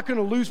 I'm not going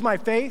to lose my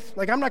faith.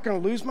 I'm not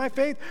going to lose my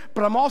faith,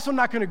 but I'm also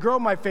not going to grow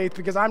my faith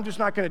because I'm just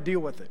not going to deal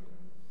with it.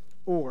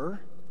 Or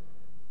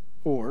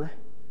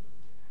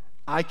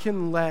I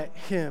can let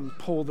him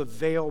pull the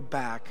veil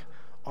back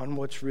on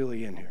what's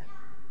really in here,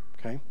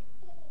 okay?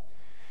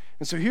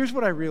 And so here's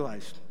what I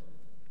realized.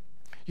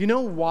 You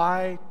know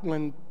why,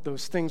 when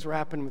those things were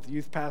happening with the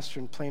youth pastor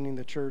and planning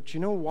the church, you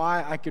know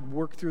why I could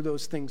work through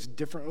those things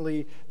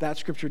differently, that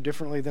scripture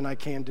differently than I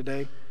can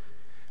today?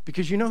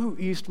 Because you know who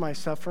eased my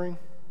suffering?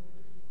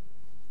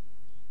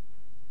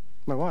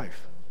 My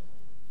wife.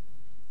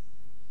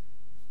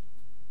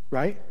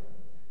 Right?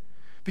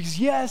 Because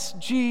yes,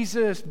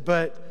 Jesus,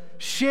 but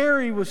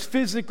Sherry was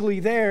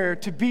physically there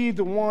to be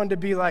the one to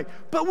be like,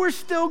 but we're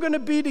still going to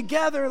be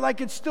together,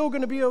 like it's still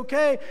going to be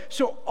okay.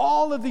 So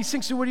all of these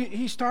things, so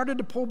he started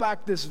to pull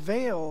back this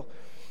veil,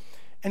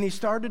 and he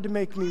started to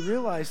make me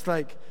realize,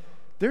 like,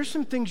 there's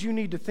some things you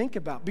need to think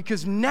about,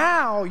 because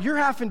now you're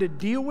having to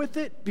deal with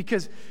it,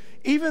 because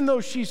even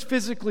though she's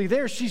physically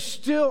there, she's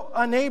still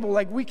unable.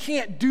 Like, we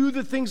can't do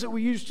the things that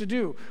we used to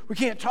do. We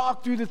can't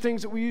talk through the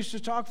things that we used to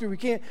talk through. We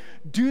can't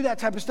do that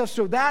type of stuff.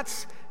 So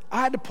I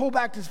had to pull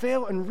back this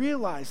veil and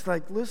realize,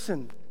 like,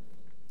 listen,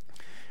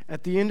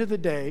 at the end of the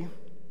day,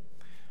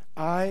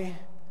 I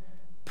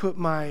put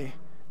my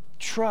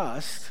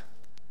trust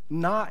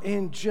not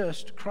in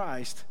just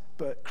Christ,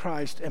 but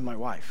Christ and my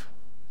wife,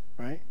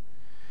 right?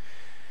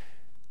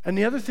 And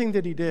the other thing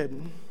that he did,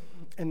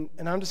 and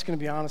I'm just going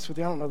to be honest with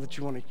you, I don't know that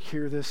you want to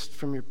hear this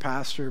from your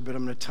pastor, but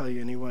I'm going to tell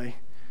you anyway.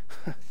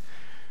 You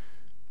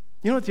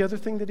know what the other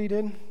thing that he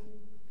did?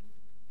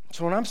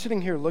 So when I'm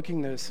sitting here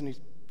looking at this, and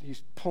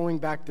he's pulling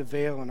back the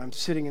veil, and I'm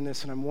sitting in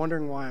this, and I'm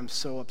wondering why I'm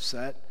so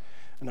upset,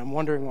 and I'm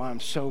wondering why I'm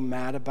so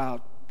mad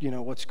about,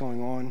 what's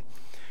going on.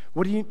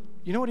 You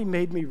know what he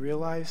made me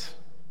realize?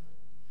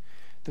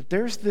 That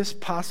there's this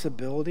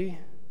possibility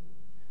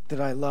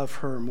that I love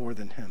her more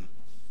than him.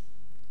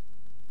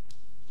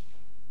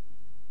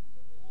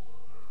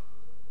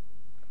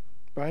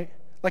 Right?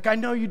 Like, I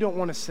know you don't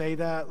want to say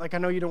that. Like, I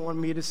know you don't want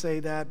me to say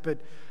that. But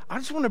I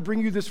just want to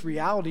bring you this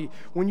reality.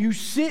 When you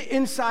sit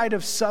inside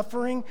of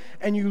suffering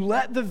and you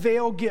let the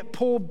veil get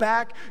pulled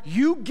back,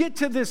 you get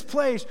to this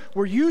place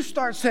where you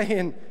start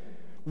saying,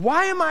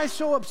 why am I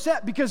so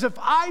upset? Because if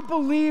I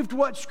believed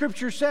what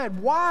Scripture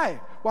said, why?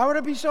 Why would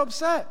I be so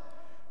upset?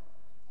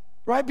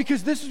 Right?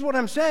 Because this is what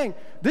I'm saying.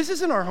 This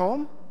isn't our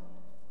home.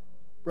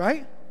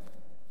 Right?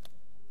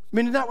 I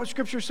mean, isn't that what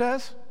Scripture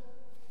says?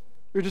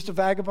 You're just a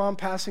vagabond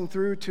passing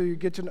through till you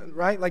get to,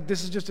 right? Like,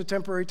 this is just a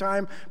temporary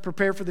time.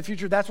 Prepare for the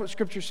future. That's what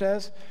Scripture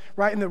says,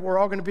 right? And that we're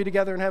all going to be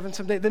together in heaven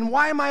someday. Then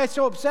why am I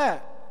so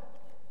upset?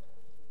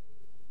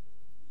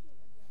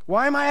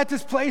 Why am I at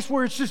this place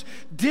where it's just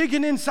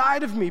digging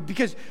inside of me?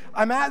 Because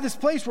I'm at this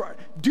place where,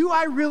 do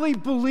I really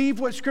believe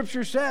what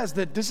Scripture says?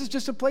 That this is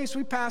just a place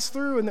we pass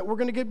through and that we're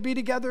going to be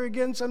together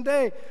again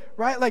someday,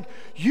 right? Like,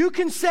 you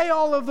can say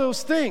all of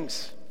those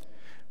things.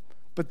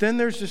 But then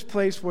there's this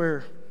place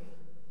where,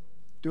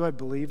 do I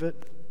believe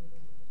it?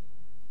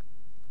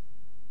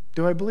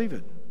 Do I believe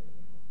it?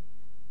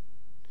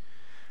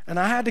 And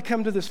I had to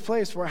come to this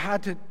place where I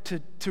had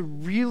to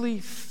really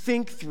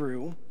think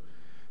through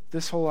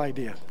this whole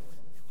idea.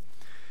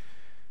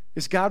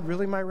 Is God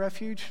really my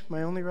refuge,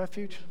 my only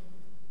refuge?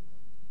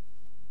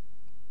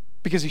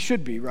 Because he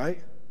should be,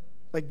 right?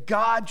 Like,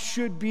 God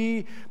should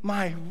be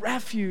my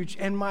refuge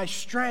and my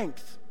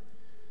strength,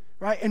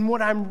 right? And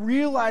what I'm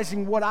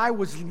realizing, what I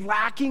was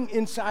lacking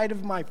inside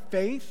of my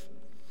faith,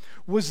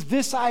 was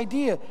this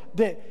idea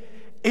that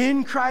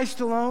in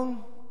Christ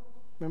alone,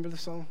 remember the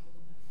song?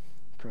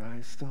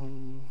 Christ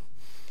alone.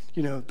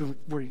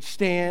 Where you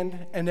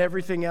stand and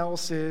everything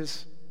else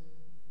is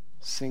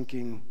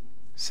sinking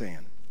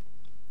sand.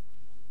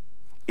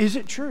 Is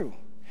it true?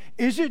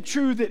 Is it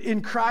true that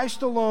in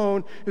Christ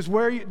alone is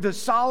where the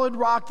solid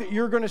rock that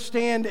you're going to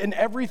stand and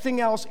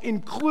everything else,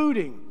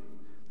 including,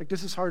 like,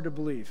 this is hard to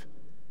believe.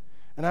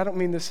 And I don't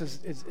mean this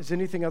as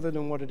anything other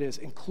than what it is,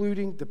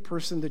 including the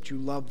person that you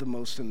love the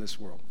most in this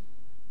world.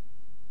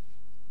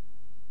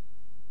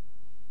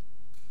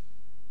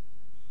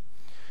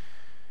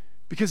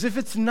 Because if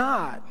it's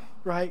not,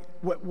 right,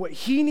 what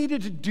he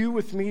needed to do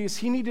with me is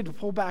he needed to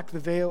pull back the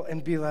veil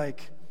and be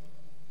like,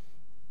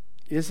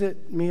 is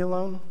it me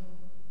alone?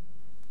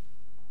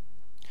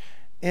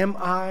 Am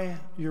I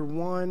your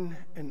one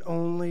and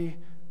only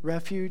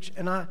refuge?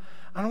 And I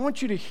don't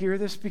want you to hear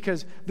this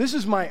because this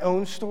is my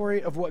own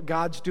story of what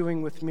God's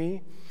doing with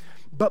me.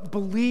 But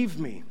believe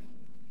me,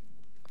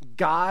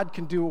 God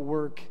can do a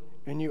work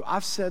in you.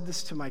 I've said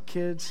this to my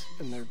kids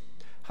and their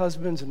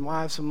husbands and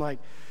wives. I'm like,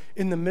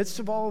 in the midst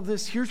of all of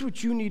this, here's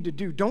what you need to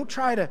do. Don't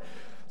try to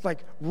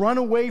run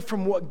away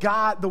from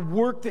the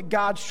work that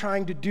God's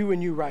trying to do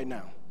in you right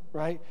now,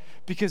 right?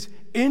 Because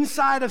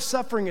inside of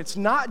suffering, it's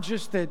not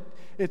just that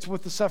it's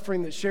with the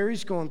suffering that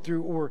Sherry's going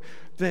through or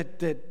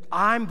that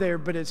I'm there,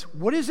 but it's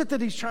what is it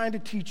that he's trying to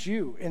teach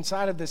you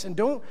inside of this? And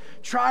don't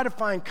try to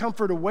find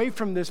comfort away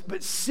from this,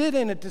 but sit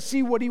in it to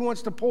see what he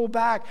wants to pull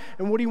back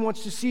and what he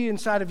wants to see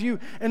inside of you.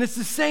 And it's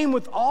the same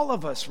with all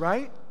of us,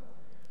 right?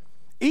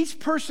 Each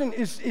person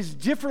is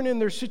different in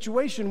their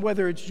situation,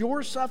 whether it's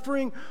your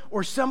suffering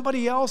or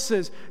somebody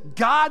else's.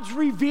 God's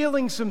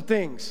revealing some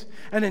things.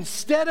 And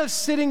instead of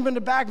sitting in the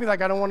back and be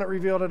like, I don't want it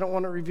revealed, I don't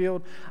want it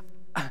revealed,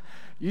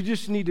 you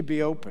just need to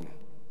be open.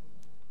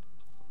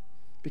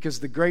 Because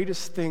the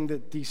greatest thing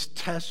that these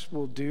tests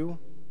will do,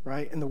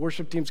 right, and the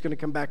worship team's going to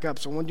come back up,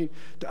 so I want you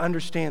to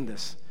understand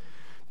this.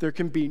 There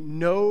can be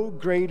no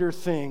greater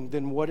thing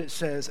than what it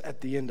says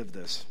at the end of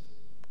this.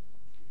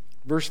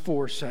 Verse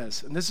 4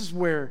 says, and this is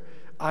where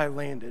I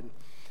landed.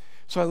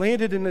 So I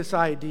landed in this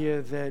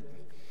idea that,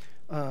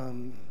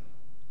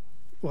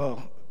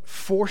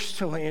 forced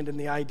to land in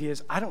the idea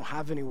is I don't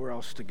have anywhere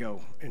else to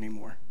go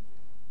anymore,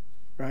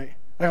 right?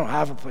 I don't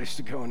have a place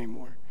to go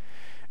anymore.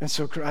 And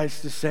so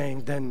Christ is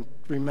saying, then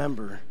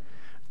remember,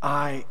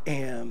 I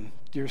am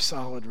your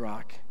solid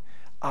rock.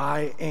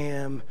 I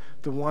am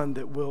the one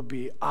that will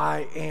be.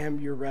 I am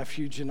your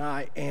refuge and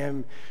I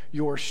am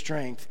your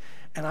strength.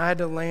 And I had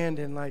to land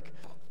in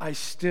I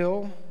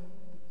still,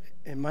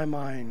 in my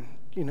mind,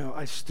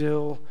 I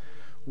still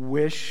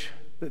wish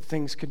that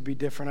things could be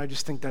different. I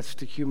just think that's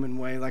the human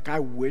way. I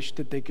wish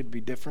that they could be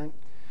different.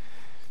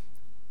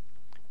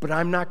 But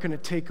I'm not going to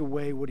take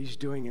away what he's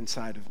doing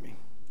inside of me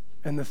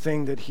and the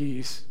thing that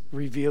he's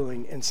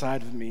revealing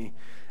inside of me.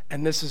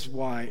 And this is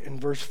why. In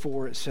verse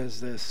 4, it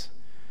says this,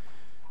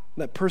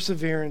 let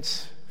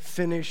perseverance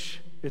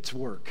finish its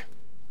work.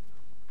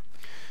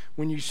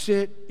 When you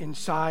sit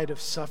inside of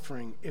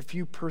suffering, if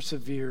you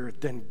persevere,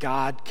 then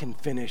God can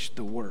finish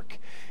the work.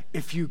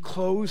 If you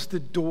close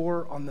the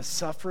door on the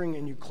suffering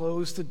and you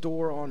close the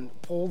door on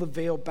pull the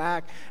veil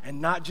back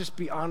and not just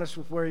be honest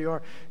with where you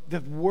are,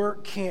 the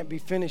work can't be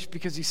finished,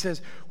 because he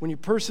says when you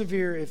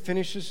persevere, it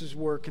finishes his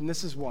work, and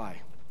this is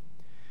why.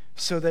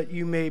 So that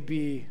you may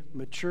be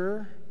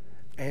mature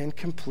and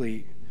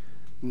complete,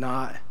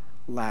 not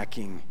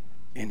lacking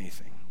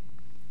anything.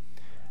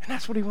 And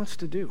that's what he wants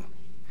to do.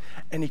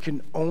 And he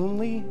can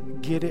only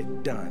get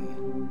it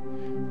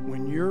done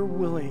when you're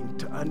willing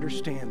to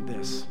understand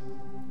this.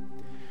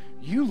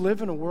 You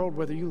live in a world,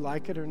 whether you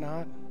like it or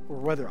not, or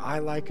whether I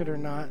like it or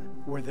not,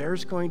 where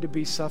there's going to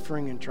be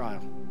suffering and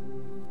trial.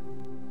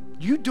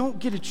 You don't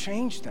get to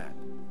change that,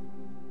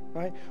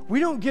 right? We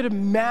don't get to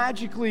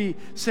magically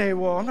say,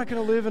 well, I'm not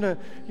going to live in a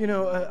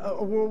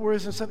world where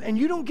there's stuff. And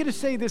you don't get to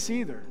say this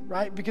either,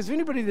 right? Because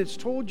anybody that's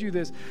told you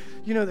this,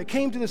 that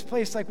came to this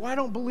place like, well, I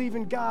don't believe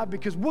in God,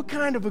 because what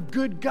kind of a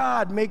good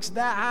God makes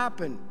that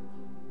happen?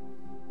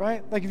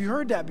 Right? Like, have you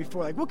heard that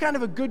before? Like, what kind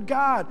of a good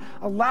God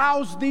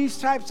allows these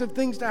types of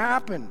things to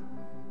happen?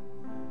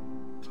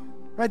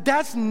 Right?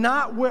 That's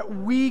not what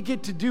we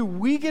get to do.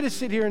 We get to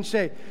sit here and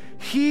say,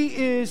 he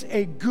is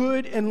a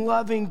good and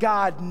loving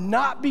God,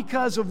 not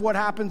because of what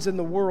happens in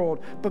the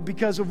world, but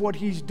because of what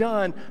he's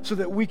done so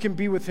that we can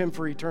be with him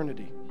for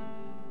eternity.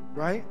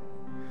 Right?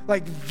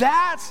 Like,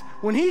 that's,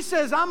 when he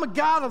says, I'm a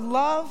God of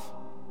love,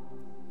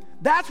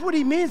 that's what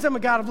he means, I'm a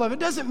God of love. It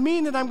doesn't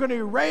mean that I'm going to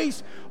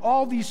erase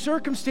all these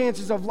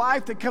circumstances of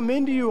life that come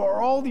into you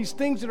or all these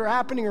things that are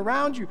happening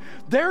around you.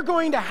 They're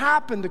going to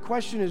happen. The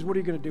question is, what are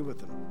you going to do with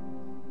them?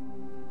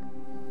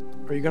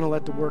 Are you going to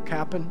let the work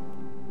happen?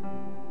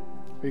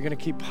 Are you going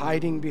to keep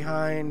hiding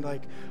behind,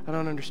 like, I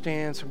don't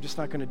understand, so I'm just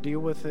not going to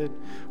deal with it?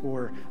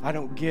 Or I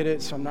don't get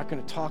it, so I'm not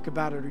going to talk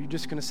about it? Or are you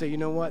just going to say, you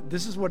know what?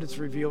 This is what it's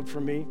revealed for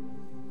me.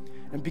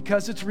 And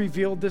because it's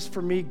revealed this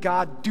for me,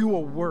 God, do a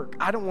work.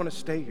 I don't want to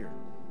stay here.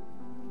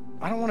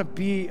 I don't want to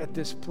be at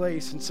this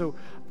place. And so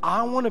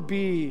I want to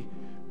be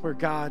where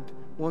God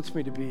wants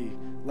me to be,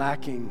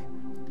 lacking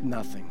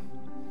nothing.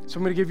 So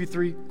I'm going to give you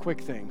 3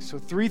 quick things. So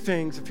 3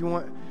 things if you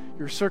want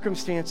your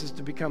circumstances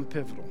to become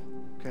pivotal,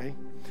 okay?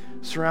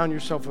 Surround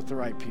yourself with the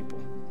right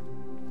people.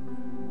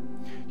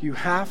 You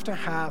have to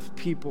have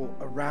people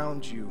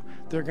around you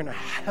that are going to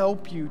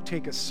help you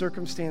take a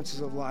circumstances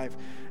of life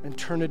and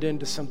turn it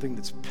into something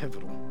that's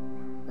pivotal.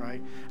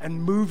 Right?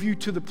 And move you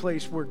to the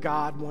place where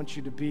God wants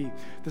you to be.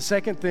 The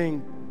second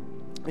thing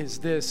is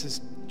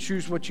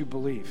choose what you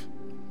believe.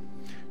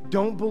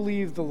 Don't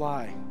believe the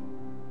lie,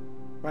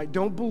 right?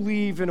 Don't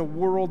believe in a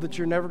world that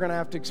you're never going to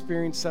have to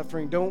experience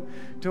suffering.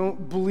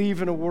 Don't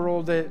believe in a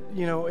world that,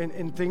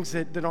 in things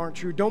that aren't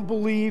true. Don't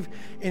believe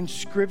in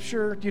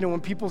Scripture. When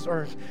people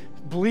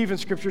believe in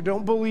Scripture,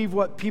 don't believe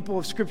what people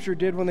of Scripture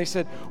did when they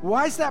said,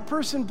 why is that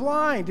person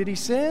blind? Did he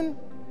sin?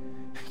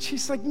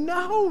 She's like,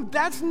 no,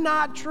 that's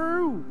not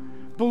true.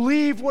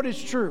 Believe what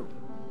is true,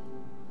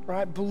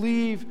 right?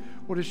 Believe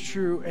what is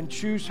true and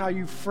choose how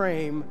you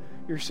frame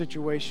your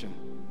situation.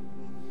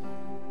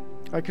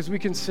 Right? Because we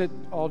can sit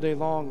all day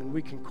long and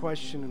we can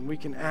question and we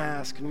can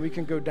ask and we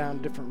can go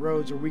down different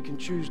roads, or we can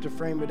choose to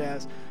frame it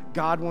as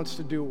God wants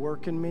to do a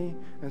work in me,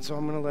 and so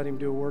I'm going to let him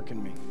do a work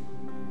in me.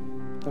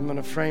 I'm going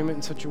to frame it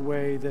in such a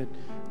way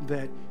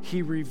that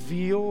he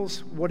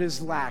reveals what is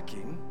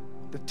lacking.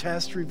 The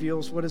test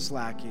reveals what is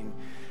lacking.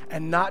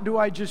 And not do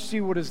I just see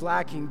what is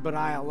lacking, but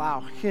I allow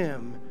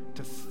him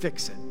to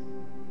fix it,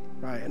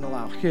 right? And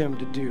allow him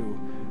to do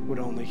what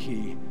only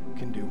he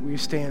can do. Will you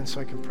stand so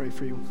I can pray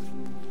for you?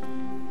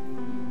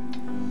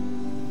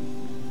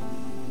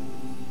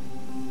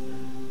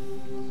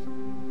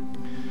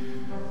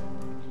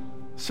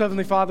 So,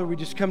 Heavenly Father, we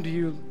just come to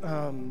you,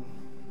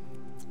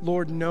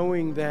 Lord,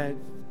 knowing that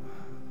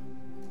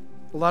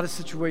a lot of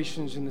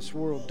situations in this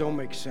world don't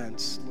make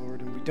sense, Lord,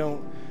 and we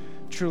don't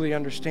truly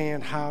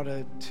understand how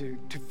to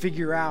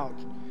figure out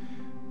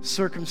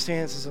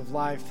circumstances of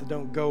life that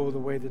don't go the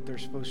way that they're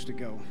supposed to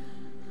go.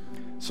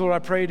 So, Lord, I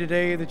pray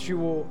today that you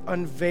will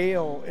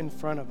unveil in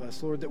front of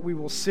us, Lord, that we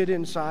will sit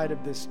inside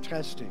of this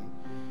testing,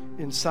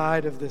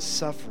 inside of this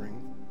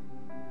suffering,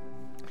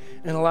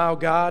 and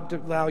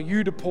allow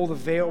you to pull the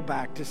veil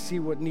back to see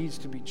what needs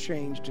to be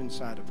changed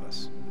inside of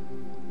us.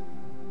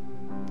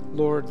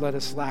 Lord, let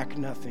us lack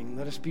nothing.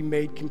 Let us be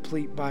made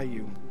complete by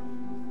you.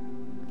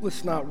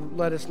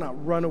 Let us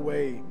not run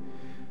away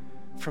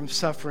from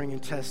suffering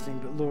and testing,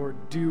 but Lord,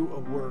 do a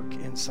work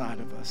inside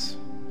of us.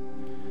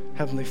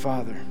 Heavenly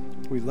Father,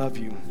 we love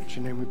you. In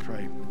your name we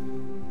pray.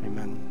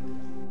 Amen.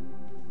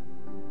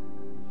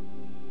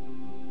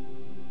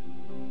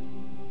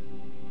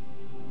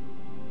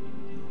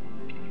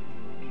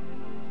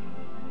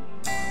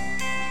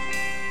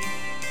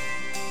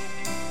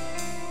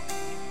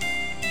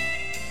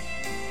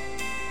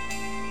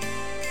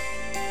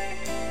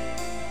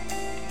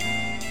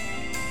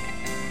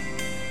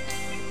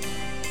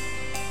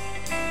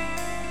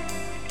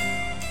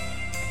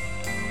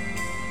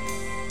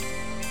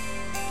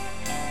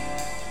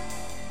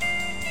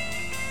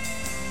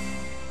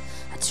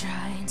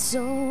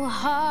 so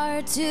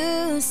hard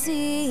to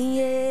see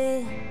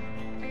it.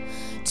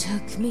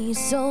 Took me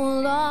so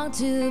long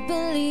to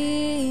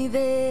believe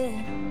it,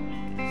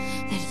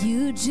 that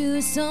you'd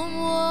choose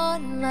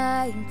someone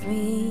like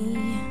me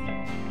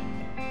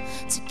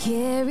to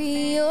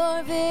carry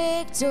your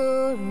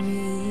victory.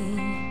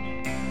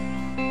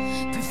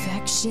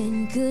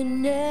 Perfection could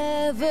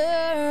never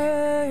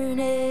earn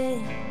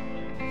it.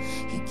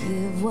 You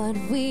give what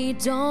we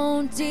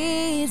don't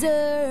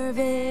deserve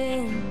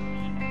it.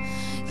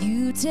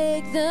 You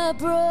take the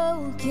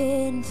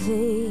broken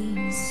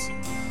things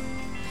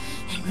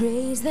and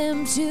raise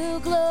them to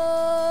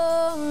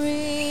glory.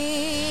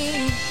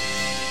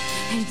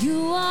 And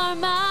you are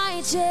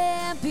my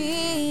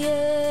champion.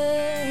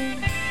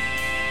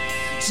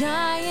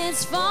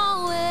 Giants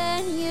fall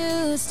when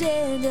you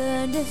stand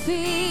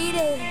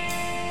undefeated.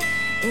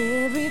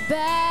 Every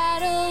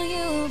battle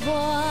you've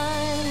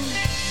won.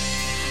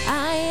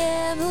 I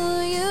am who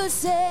you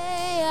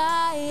say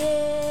I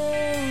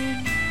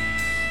am.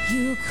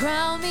 You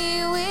crown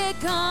me with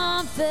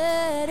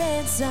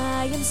confidence.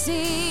 I am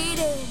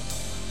seated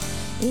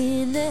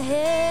in the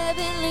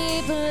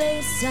heavenly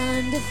place,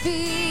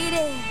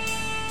 undefeated,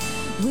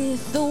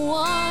 with the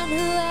one who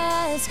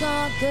has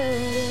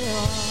conquered it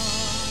all.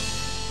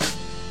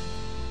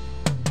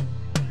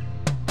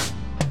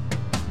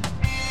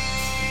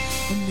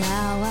 And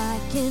now I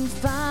can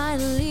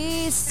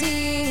finally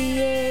see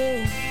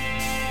it.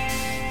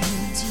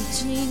 You're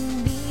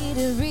teaching me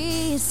to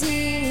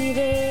receive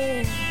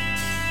it.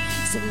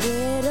 So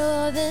let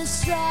all the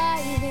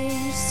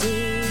striving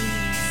cease.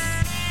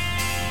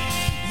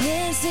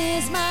 This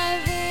is my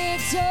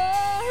victory.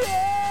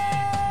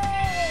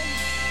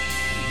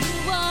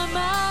 You are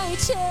my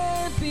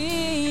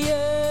champion.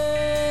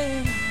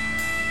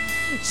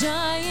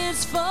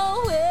 Giants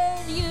fall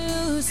when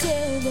you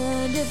stand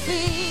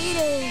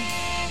undefeated.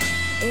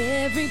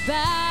 Every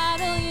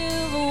battle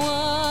you've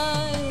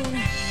won.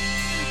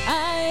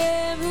 I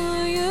am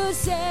who you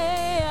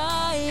say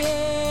I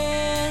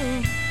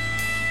am.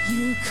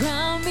 You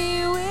crown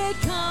me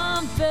with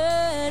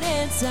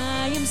confidence.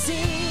 I am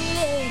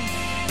seated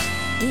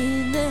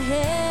in the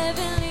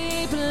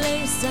heavenly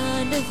place,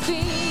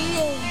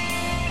 undefeated,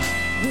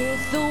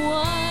 with the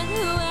one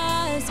who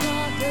has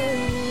conquered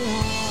it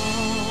all.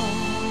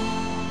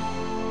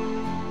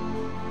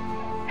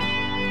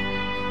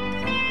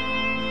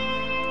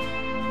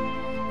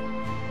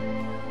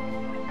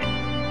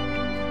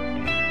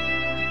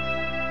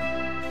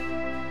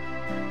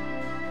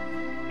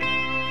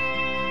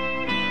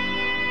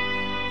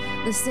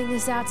 Let's sing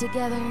this out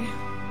together.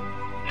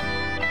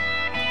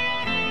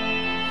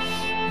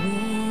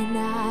 When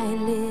I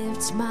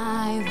lift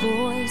my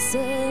voice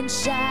and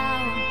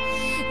shout,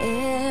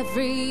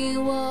 every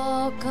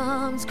wall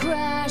comes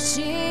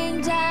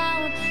crashing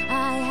down.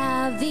 I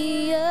have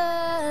the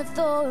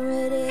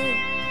authority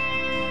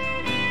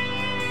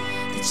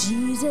that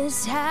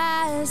Jesus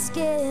has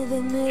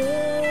given me.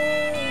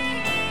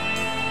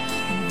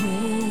 And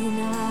when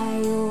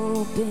I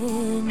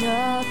open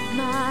up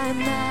my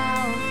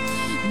mouth,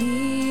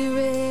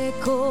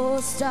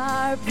 miracles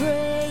start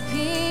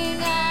breaking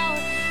out.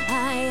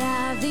 I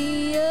have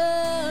the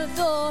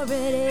authority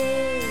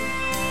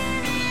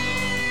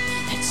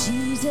that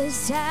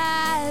Jesus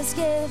has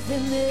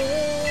given me.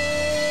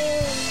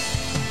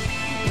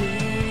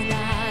 When I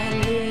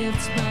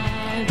lift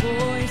my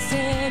voice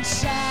and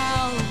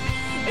shout,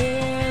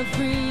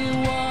 every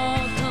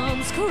wall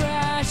comes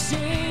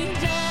crashing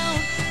down.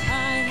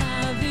 I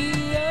have the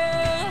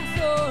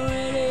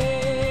authority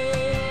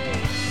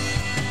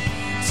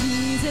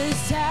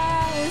Jesus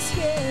has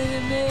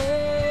given me.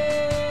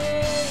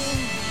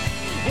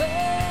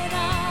 When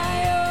I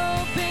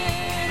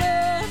open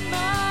up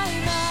my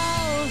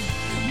mouth,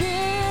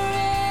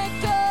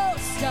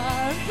 miracles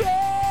start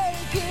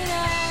breaking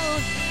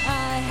out. I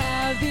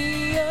have the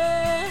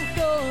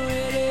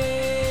authority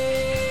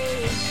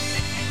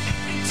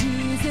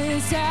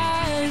Jesus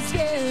has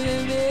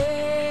given me.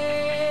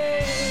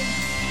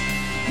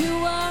 You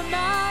are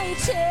my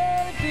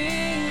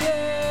champion.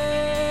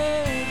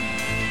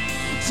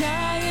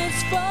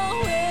 Giants fall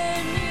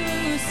when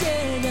you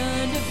stand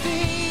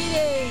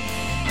undefeated.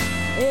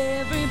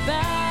 Every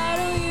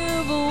battle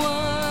you've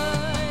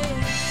won.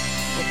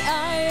 And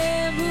I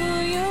am who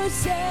you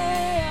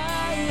say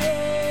I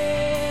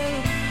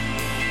am.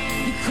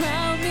 You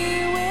crown me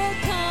with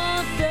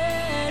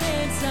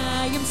confidence.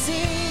 I am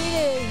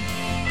seated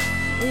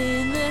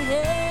in the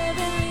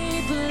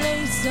heavenly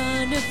place,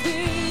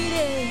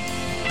 undefeated.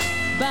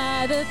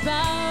 By the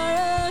power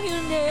of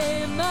your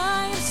name, I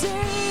am seated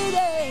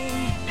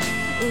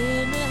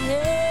in the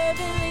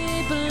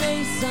heavenly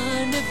place,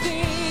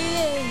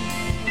 undefeated,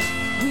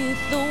 with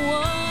the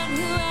one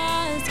who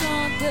has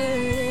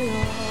conquered it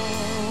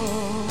all.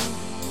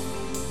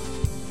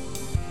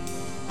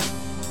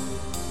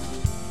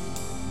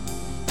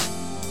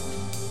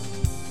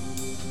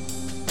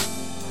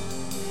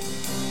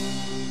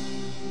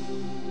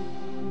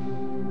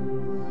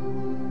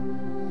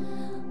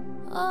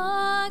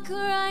 On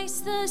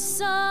Christ the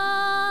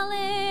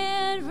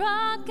solid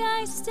rock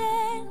I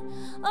stand,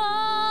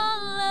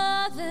 all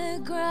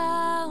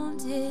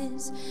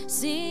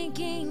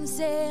sinking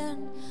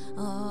sand.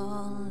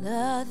 All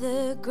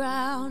other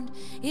ground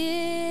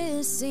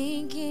is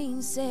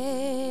sinking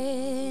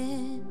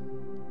sand.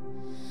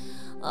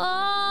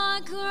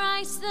 On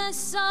Christ the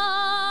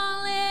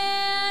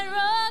solid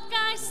rock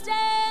I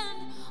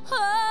stand.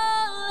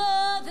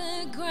 All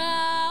other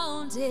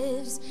ground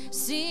is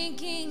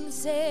sinking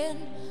sand.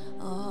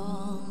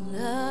 All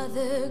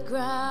other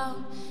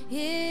ground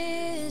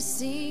is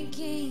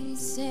sinking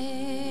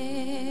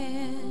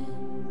sand.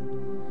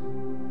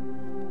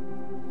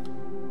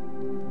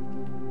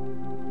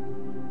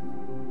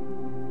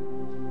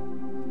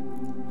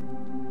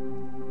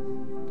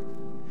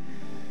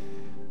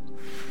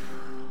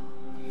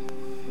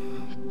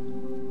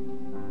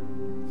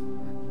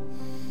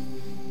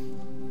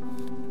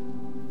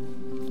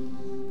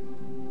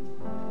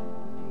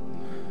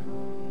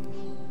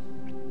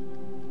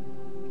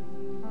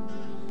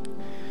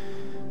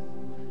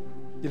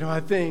 You know,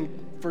 I think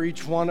for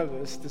each one of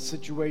us, the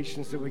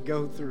situations that we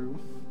go through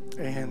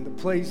and the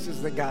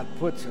places that God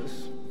puts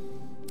us,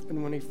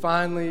 and when He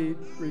finally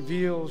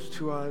reveals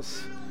to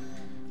us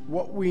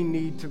what we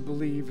need to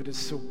believe, it is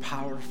so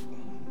powerful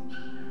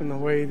in the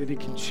way that He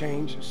can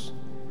change us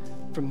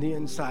from the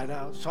inside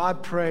out. So I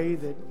pray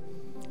that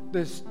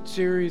this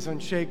series,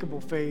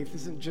 Unshakable Faith,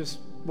 isn't just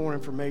more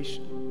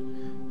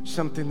information,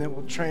 something that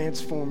will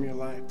transform your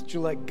life, that you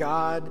let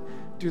God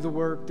do the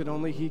work that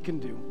only He can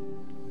do,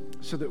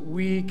 so that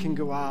we can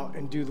go out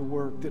and do the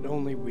work that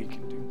only we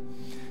can do.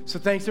 So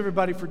thanks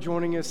everybody for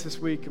joining us this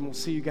week, and we'll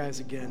see you guys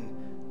again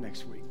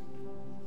next week.